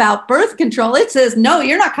care about birth control. It says, no,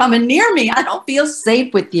 you're not coming near me. I don't feel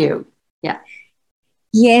safe with you. Yeah.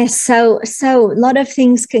 Yes, so a lot of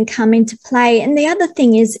things can come into play. And the other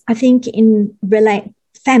thing is, I think in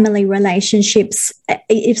family relationships,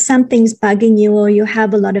 if something's bugging you or you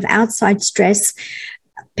have a lot of outside stress,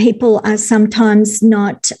 people are sometimes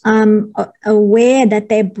not aware that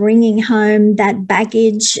they're bringing home that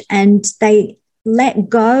baggage, and they let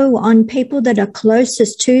go on people that are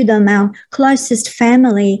closest to them, our closest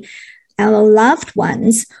family, our loved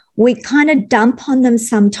ones. We kind of dump on them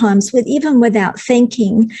sometimes, even without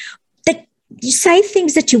thinking, that you say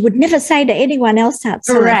things that you would never say to anyone else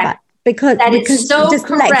outside. Correct. Because so just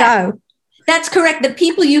correct. Let go. That's correct. The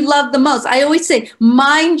people you love the most. I always say,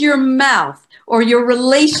 mind your mouth or your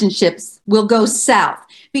relationships will go south,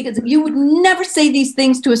 because you would never say these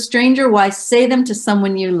things to a stranger. Why say them to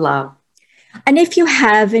someone you love? And if you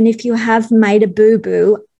have made a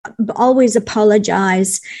boo-boo, always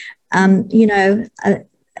apologize.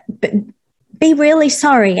 Be really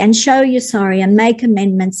sorry and show you're sorry and make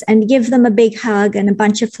amendments and give them a big hug and a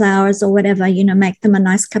bunch of flowers or whatever, make them a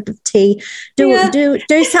nice cup of tea.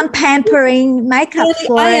 Do some pampering, make up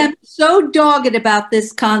for it. I am so dogged about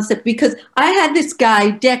this concept because I had this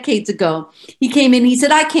guy decades ago. He came in, he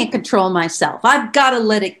said, I can't control myself. I've got to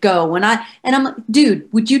let it go. And I'm like, dude,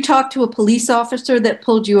 would you talk to a police officer that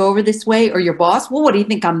pulled you over this way, or your boss? Well, what do you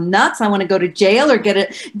think? I'm nuts. I want to go to jail or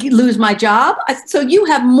lose my job. So you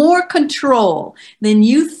have more control than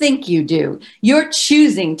you think you do. You're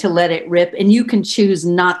choosing to let it rip, and you can choose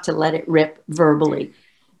not to let it rip verbally.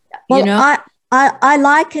 Well, I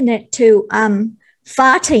liken it to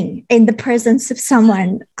farting in the presence of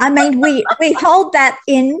someone. I mean, we hold that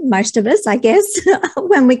in, most of us, I guess,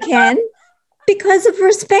 when we can, because of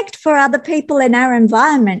respect for other people in our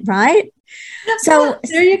environment, right? So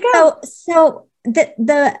there you go. So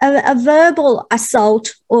a verbal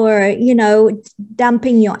assault or,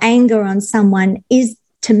 dumping your anger on someone is,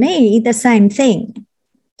 to me, the same thing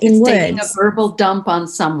in words. Taking a verbal dump on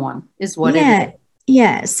someone is what it is.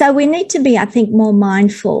 Yeah. So we need to be, I think, more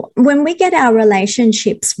mindful. When we get our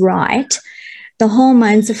relationships right, the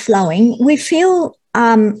hormones are flowing, we feel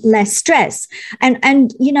less stress.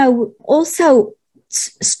 And also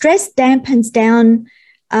stress dampens down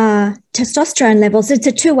testosterone levels. It's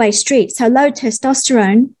a two-way street. So low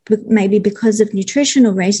testosterone, maybe because of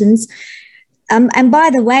nutritional reasons. And by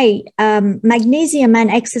the way, magnesium and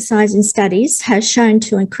exercise in studies has shown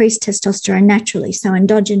to increase testosterone naturally, so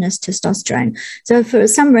endogenous testosterone. So for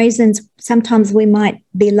some reasons, sometimes we might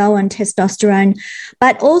be low on testosterone,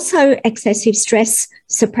 but also excessive stress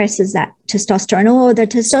suppresses that testosterone, or the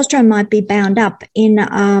testosterone might be bound up in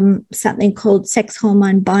something called sex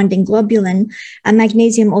hormone binding globulin, and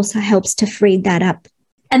magnesium also helps to free that up.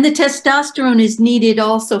 And the testosterone is needed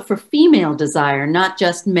also for female desire, not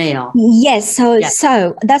just male. Yes. So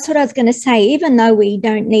that's what I was going to say. Even though we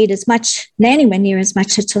don't need anywhere near as much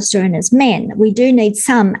testosterone as men, we do need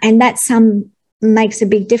some. And that some makes a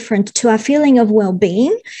big difference to our feeling of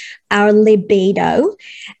well-being, our libido.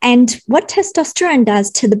 And what testosterone does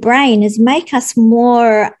to the brain is make us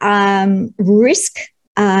more risk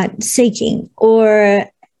seeking, or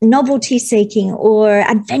novelty seeking, or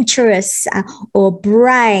adventurous, or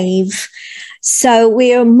brave. So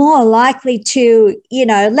we are more likely to,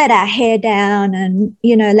 let our hair down and,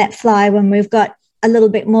 let fly when we've got a little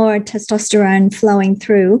bit more testosterone flowing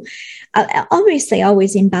through. Obviously,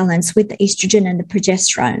 always in balance with the estrogen and the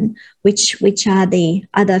progesterone, which are the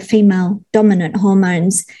other female dominant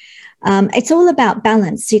hormones. It's all about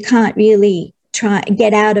balance. You can't really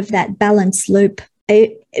get out of that balance loop.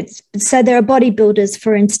 So there are bodybuilders,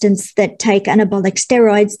 for instance, that take anabolic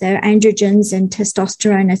steroids, they're androgens and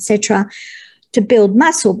testosterone, etc., to build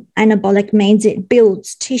muscle. Anabolic means it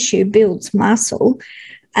builds tissue, builds muscle.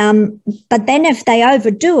 But then if they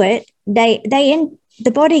overdo it,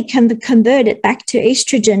 the body can convert it back to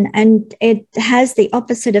estrogen, and it has the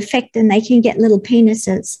opposite effect, and they can get little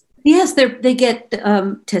penises. Yes, they get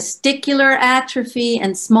testicular atrophy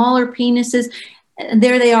and smaller penises.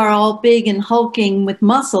 There they are, all big and hulking with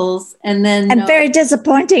muscles, and very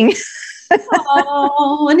disappointing.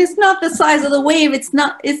 And it's not the size of the wave; it's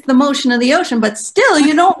the motion of the ocean. But still,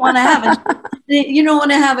 you don't want to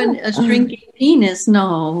have a shrinking penis.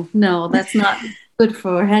 No, that's not good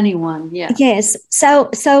for anyone. Yeah. Yes.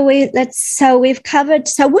 So we've covered.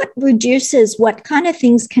 So what kind of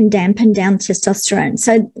things can dampen down testosterone?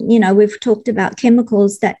 So, we've talked about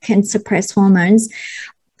chemicals that can suppress hormones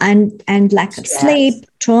and lack of sleep,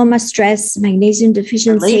 trauma, stress, magnesium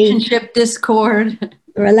deficiency, relationship discord.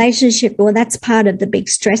 Well, that's part of the big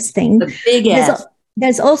stress thing. The big S.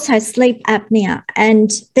 There's also sleep apnea.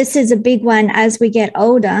 And this is a big one as we get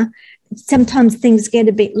older. Sometimes things get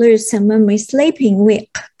a bit loose, and when we're sleeping,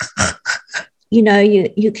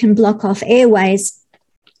 you can block off airways,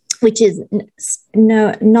 which is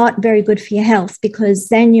not very good for your health, because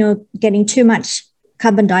then you're getting too much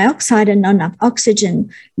carbon dioxide and not enough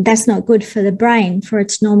oxygen. That's not good for the brain for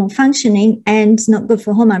its normal functioning, and it's not good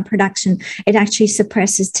for hormone production. It actually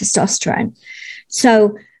suppresses testosterone.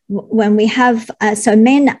 So when we have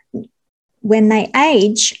men, when they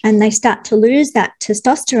age and they start to lose that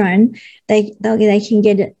testosterone, they can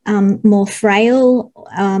get more frail,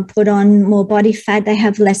 put on more body fat. They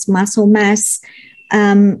have less muscle mass,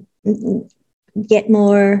 get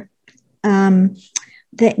more. They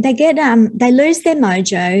lose their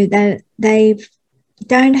mojo. They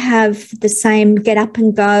don't have the same get up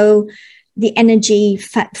and go. The energy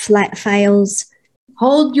fails.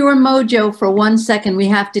 Hold your mojo for 1 second. We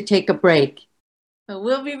have to take a break.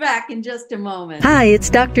 We'll be back in just a moment. Hi, it's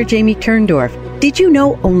Dr. Jamie Turndorf. Did you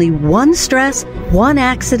know only one stress, one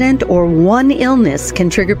accident, or one illness can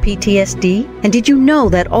trigger PTSD? And did you know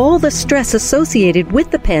that all the stress associated with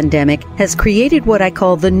the pandemic has created what I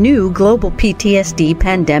call the new global PTSD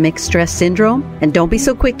pandemic stress syndrome? And don't be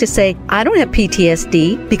so quick to say, I don't have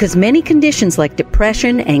PTSD, because many conditions like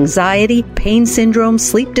depression, anxiety, pain syndrome,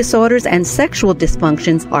 sleep disorders, and sexual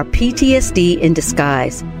dysfunctions are PTSD in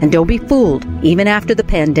disguise. And don't be fooled. Even after the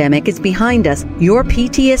pandemic is behind us, your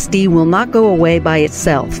PTSD will not go away by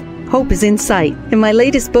itself. Hope is in sight. In my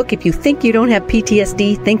latest book, If You Think You Don't Have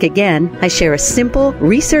PTSD, Think Again, I share a simple,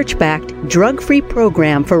 research-backed, drug-free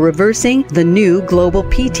program for reversing the new global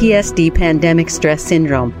PTSD pandemic stress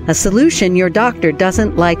syndrome, a solution your doctor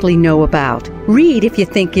doesn't likely know about. Read If You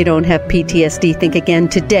Think You Don't Have PTSD, Think Again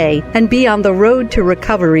today, and be on the road to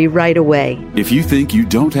recovery right away. If You Think You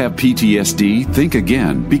Don't Have PTSD, Think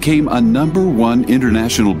Again became a #1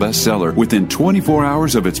 international bestseller within 24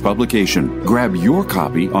 hours of its publication. Grab your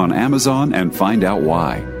copy on Amazon and find out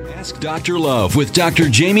why. Ask Dr. Love with Dr.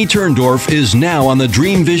 Jamie Turndorf is now on the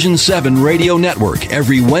Dream Vision 7 radio network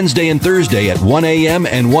every Wednesday and Thursday at 1 a.m.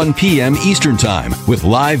 and 1 p.m. Eastern Time, with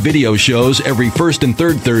live video shows every first and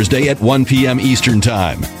third Thursday at 1 p.m. Eastern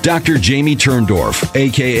Time. Dr. Jamie Turndorf,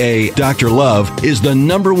 a.k.a. Dr. Love, is the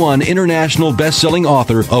 #1 international best-selling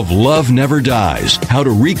author of Love Never Dies, How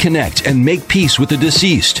to Reconnect and Make Peace with the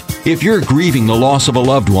Deceased. If you're grieving the loss of a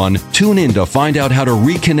loved one, tune in to find out how to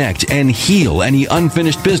reconnect and heal any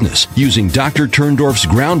unfinished business using Dr. Turndorf's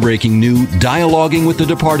groundbreaking new Dialoguing with the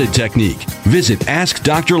Departed technique. Visit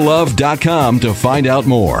AskDrLove.com to find out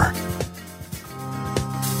more.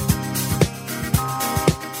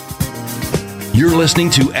 You're listening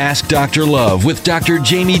to Ask Dr. Love with Dr.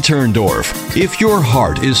 Jamie Turndorf. If your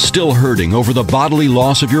heart is still hurting over the bodily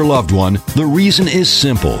loss of your loved one, the reason is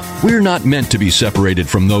simple. We're not meant to be separated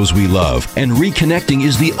from those we love, and reconnecting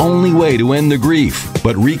is the only way to end the grief.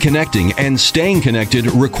 But reconnecting and staying connected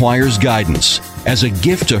requires guidance. As a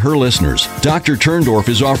gift to her listeners, Dr. Turndorf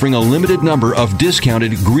is offering a limited number of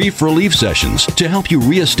discounted grief relief sessions to help you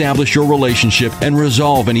reestablish your relationship and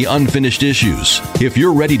resolve any unfinished issues. If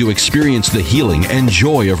you're ready to experience the healing and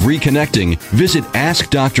joy of reconnecting, visit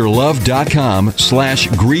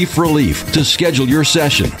AskDrLove.com/grief relief to schedule your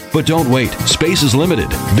session. But don't wait, space is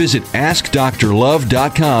limited. Visit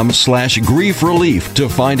AskDrLove.com/grief relief to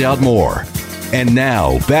find out more. And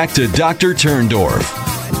now, back to Dr. Turndorf.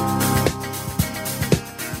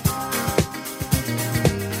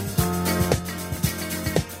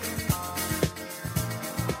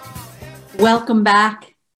 Welcome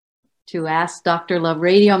back to Ask Dr. Love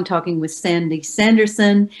Radio. I'm talking with Sandy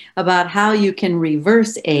Sanderson about how you can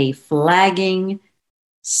reverse a flagging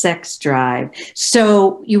sex drive.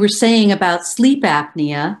 So you were saying about sleep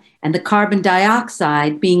apnea and the carbon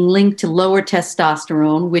dioxide being linked to lower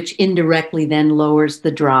testosterone, which indirectly then lowers the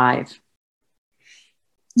drive.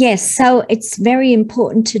 Yes, so it's very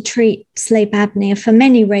important to treat sleep apnea for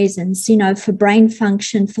many reasons, for brain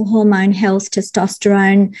function, for hormone health,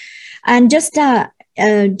 testosterone, and just a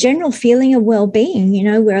general feeling of well-being.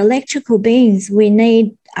 We're electrical beings. We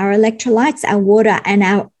need our electrolytes, our water, and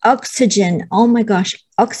our oxygen. Oh my gosh,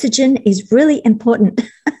 oxygen is really important.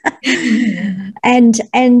 and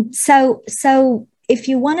so if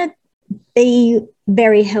you want to be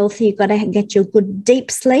very healthy, you've got to get your good deep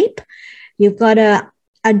sleep. You've got to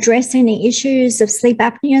address any issues of sleep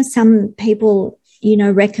apnea. Some people,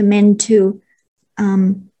 recommend to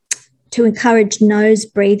encourage nose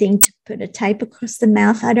breathing, to put a tape across the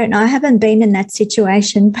mouth. I don't know. I haven't been in that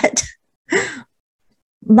situation, but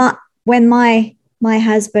when my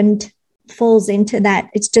husband falls into that,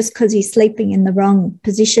 it's just because he's sleeping in the wrong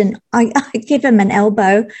position. I give him an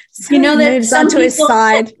elbow, so he moves onto his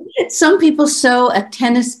side. Some people sew a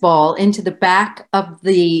tennis ball into the back of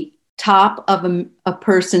the top of a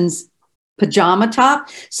person's pajama top,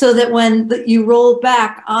 so that when you roll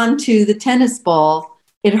back onto the tennis ball,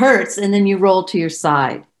 it hurts, and then you roll to your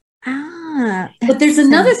side. But there's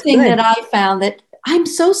another thing that I found that I'm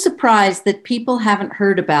so surprised that people haven't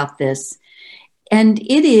heard about this. And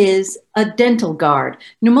it is a dental guard.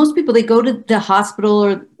 Most people, they go to the hospital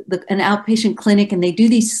or an outpatient clinic and they do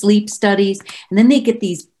these sleep studies. And then they get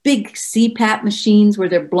these big CPAP machines where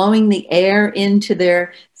they're blowing the air into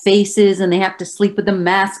their faces and they have to sleep with a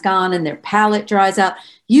mask on and their palate dries out.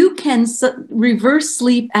 You can reverse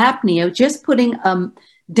sleep apnea just putting a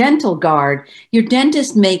dental guard. Your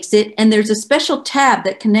dentist makes it, and there's a special tab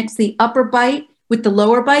that connects the upper bite with the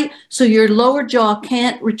lower bite, so your lower jaw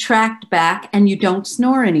can't retract back and you don't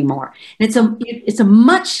snore anymore. And it's a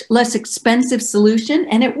much less expensive solution,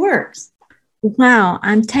 and it works. Wow,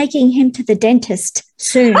 I'm taking him to the dentist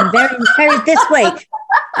soon, very, very this week.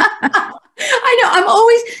 I know. I'm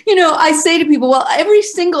always, I say to people, well, every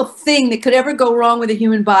single thing that could ever go wrong with a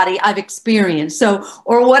human body, I've experienced. So,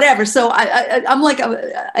 or whatever. So I'm like,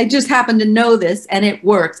 I just happen to know this, and it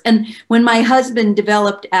works. And when my husband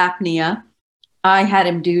developed apnea, I had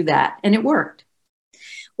him do that, and it worked.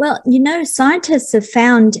 Well, scientists have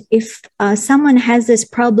found if someone has this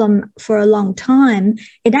problem for a long time,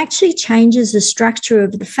 it actually changes the structure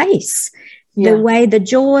of the face, the way the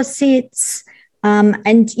jaw sits. And,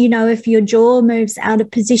 if your jaw moves out of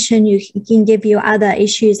position, it can give you other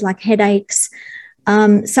issues like headaches.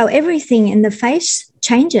 So everything in the face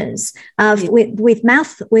changes with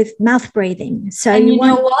mouth breathing. So and you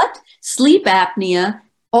know what? Sleep apnea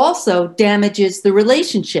also damages the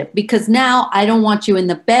relationship, because now I don't want you in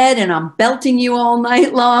the bed and I'm belting you all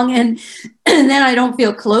night long, and then I don't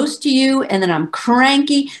feel close to you, and then I'm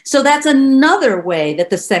cranky. So that's another way that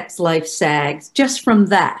the sex life sags, just from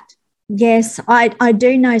that. Yes, I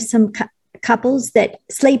do know some couples that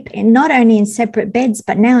sleep not only in separate beds,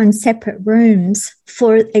 but now in separate rooms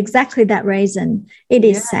for exactly that reason. It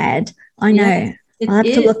is sad. I know. Yes. I'll have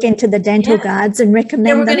to look into the dental guards and recommend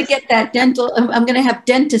them. We're going to get that dental. I'm going to have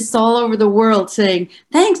dentists all over the world saying,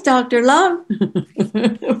 thanks, Dr. Love. Look,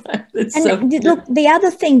 the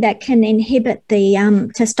other thing that can inhibit the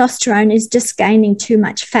testosterone is just gaining too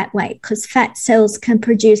much fat weight, because fat cells can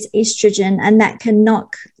produce estrogen, and that can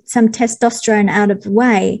knock some testosterone out of the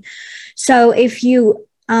way. So if you...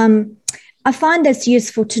 I find this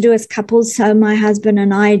useful to do as couples. So my husband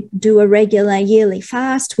and I do a regular yearly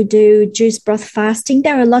fast. We do juice broth fasting.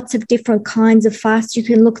 There are lots of different kinds of fasts. You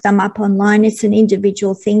can look them up online. It's an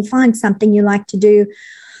individual thing. Find something you like to do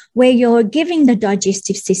where you're giving the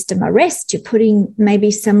digestive system a rest. You're putting maybe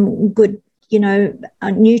some good,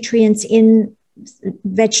 nutrients in,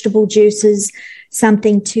 vegetable juices,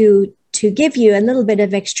 something to give you a little bit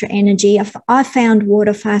of extra energy. I found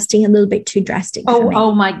water fasting a little bit too drastic for me.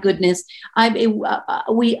 Oh my goodness. I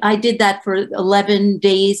did that for 11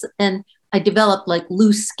 days, and I developed like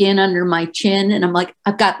loose skin under my chin. And I'm like,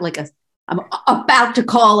 I'm about to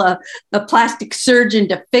call a plastic surgeon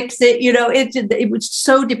to fix it. It was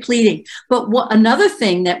so depleting. But another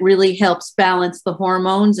thing that really helps balance the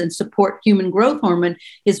hormones and support human growth hormone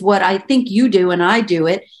is what I think you do, and I do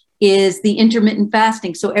it, is the intermittent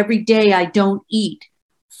fasting. So every day I don't eat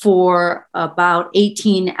for about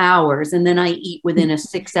 18 hours, and then I eat within a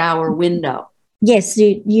 6-hour window. Yes,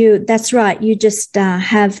 you that's right. You just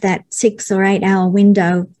have that 6 or 8 hour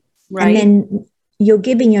window, right? And then you're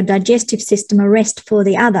giving your digestive system a rest for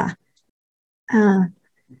the other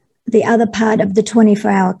part of the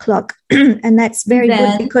 24-hour clock. And that's very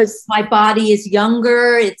good, because my body is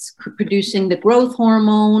younger. It's producing the growth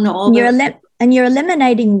hormone. And you're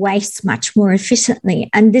eliminating waste much more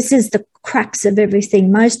efficiently. And this is the crux of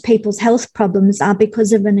everything. Most people's health problems are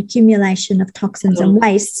because of an accumulation of toxins and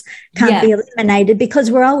wastes can't be eliminated,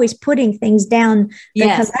 because we're always putting things down the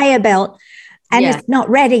conveyor belt, and it's not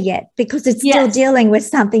ready yet because it's still dealing with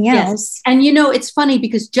something else. And it's funny,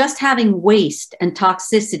 because just having waste and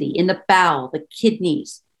toxicity in the bowel, the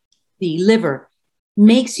kidneys, the liver,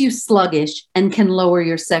 makes you sluggish and can lower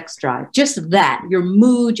your sex drive. Just that, your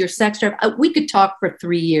mood, your sex drive. We could talk for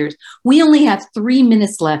 3 years. We only have 3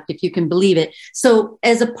 minutes left, if you can believe it. So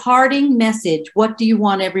as a parting message, what do you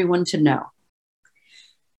want everyone to know?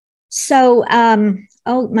 So,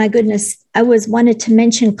 oh my goodness, I wanted to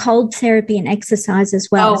mention cold therapy and exercise as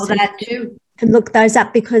well. Oh, so that too. Look those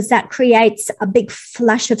up because that creates a big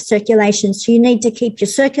flush of circulation. So you need to keep your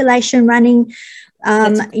circulation running.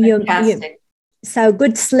 So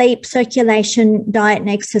good sleep, circulation, diet and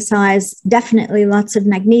exercise, definitely lots of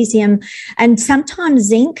magnesium, and sometimes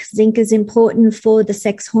zinc. Zinc is important for the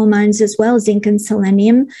sex hormones as well, zinc and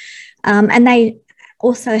selenium. And they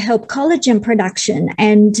also help collagen production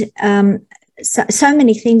and so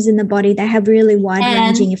many things in the body. They have really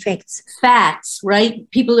wide-ranging effects. Fats, right?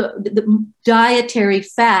 The dietary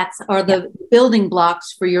fats are the building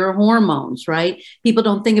blocks for your hormones, right? People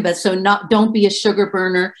don't think about it. So don't be a sugar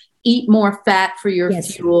burner. Eat more fat for your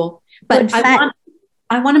fuel. But I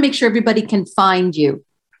want to make sure everybody can find you.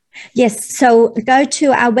 Yes. So go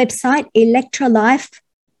to our website,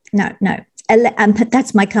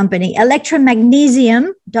 that's my company,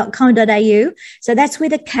 electromagnesium.com.au. So that's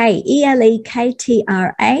with a K,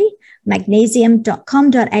 ELEKTRA,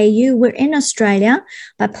 magnesium.com.au. We're in Australia,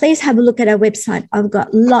 but please have a look at our website. I've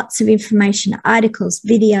got lots of information, articles,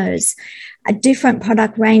 videos, a different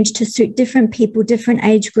product range to suit different people, different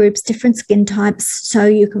age groups, different skin types. So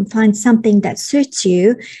you can find something that suits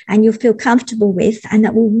you and you'll feel comfortable with, and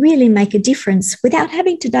that will really make a difference without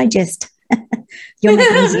having to digest your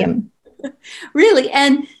magnesium. Really.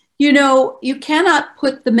 And, you cannot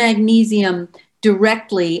put the magnesium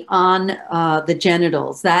directly on the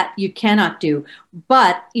genitals. That you cannot do.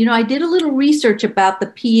 But, I did a little research about the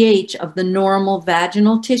pH of the normal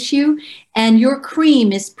vaginal tissue, and your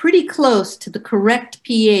cream is pretty close to the correct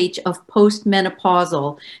pH of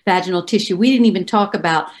postmenopausal vaginal tissue. We didn't even talk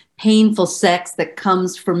about painful sex that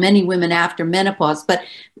comes for many women after menopause, but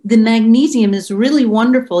the magnesium is really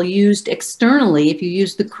wonderful used externally, if you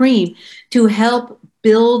use the cream, to help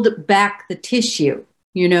build back the tissue,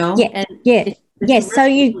 Yes, so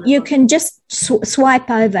you can just swipe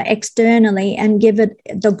over externally and give it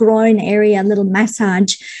the groin area a little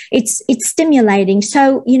massage. It's stimulating.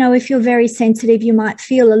 So, if you're very sensitive, you might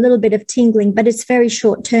feel a little bit of tingling, but it's very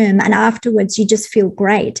short term. And afterwards, you just feel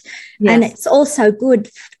great. Yes. And it's also good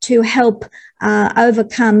to help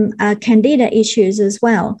overcome candida issues as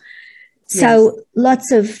well. So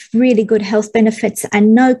lots of really good health benefits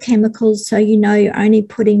and no chemicals. So, you're only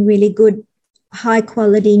putting really good, high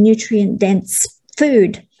quality, nutrient dense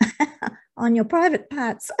food on your private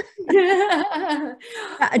parts. Don't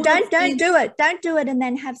do it. Don't do it and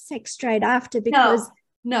then have sex straight after, because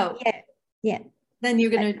no. Yeah. Then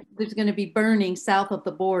there's going to be burning south of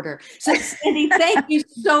the border. So Cindy, thank you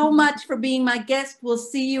so much for being my guest. We'll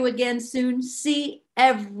see you again soon. See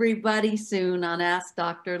everybody soon on Ask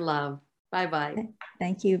Dr. Love. Bye-bye.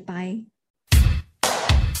 Thank you. Bye.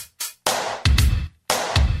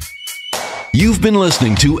 You've been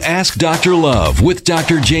listening to Ask Dr. Love with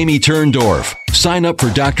Dr. Jamie Turndorf. Sign up for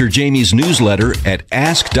Dr. Jamie's newsletter at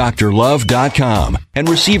AskDrLove.com and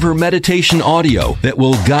receive her meditation audio that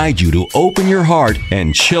will guide you to open your heart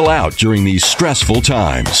and chill out during these stressful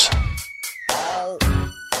times.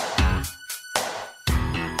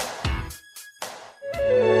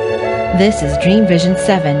 This is Dream Vision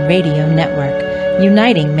 7 Radio Network,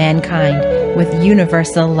 uniting mankind with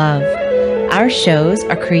universal love. Our shows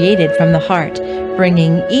are created from the heart,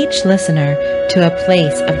 bringing each listener to a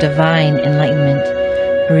place of divine enlightenment.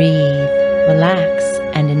 Breathe, relax,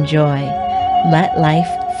 and enjoy. Let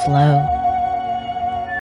life flow.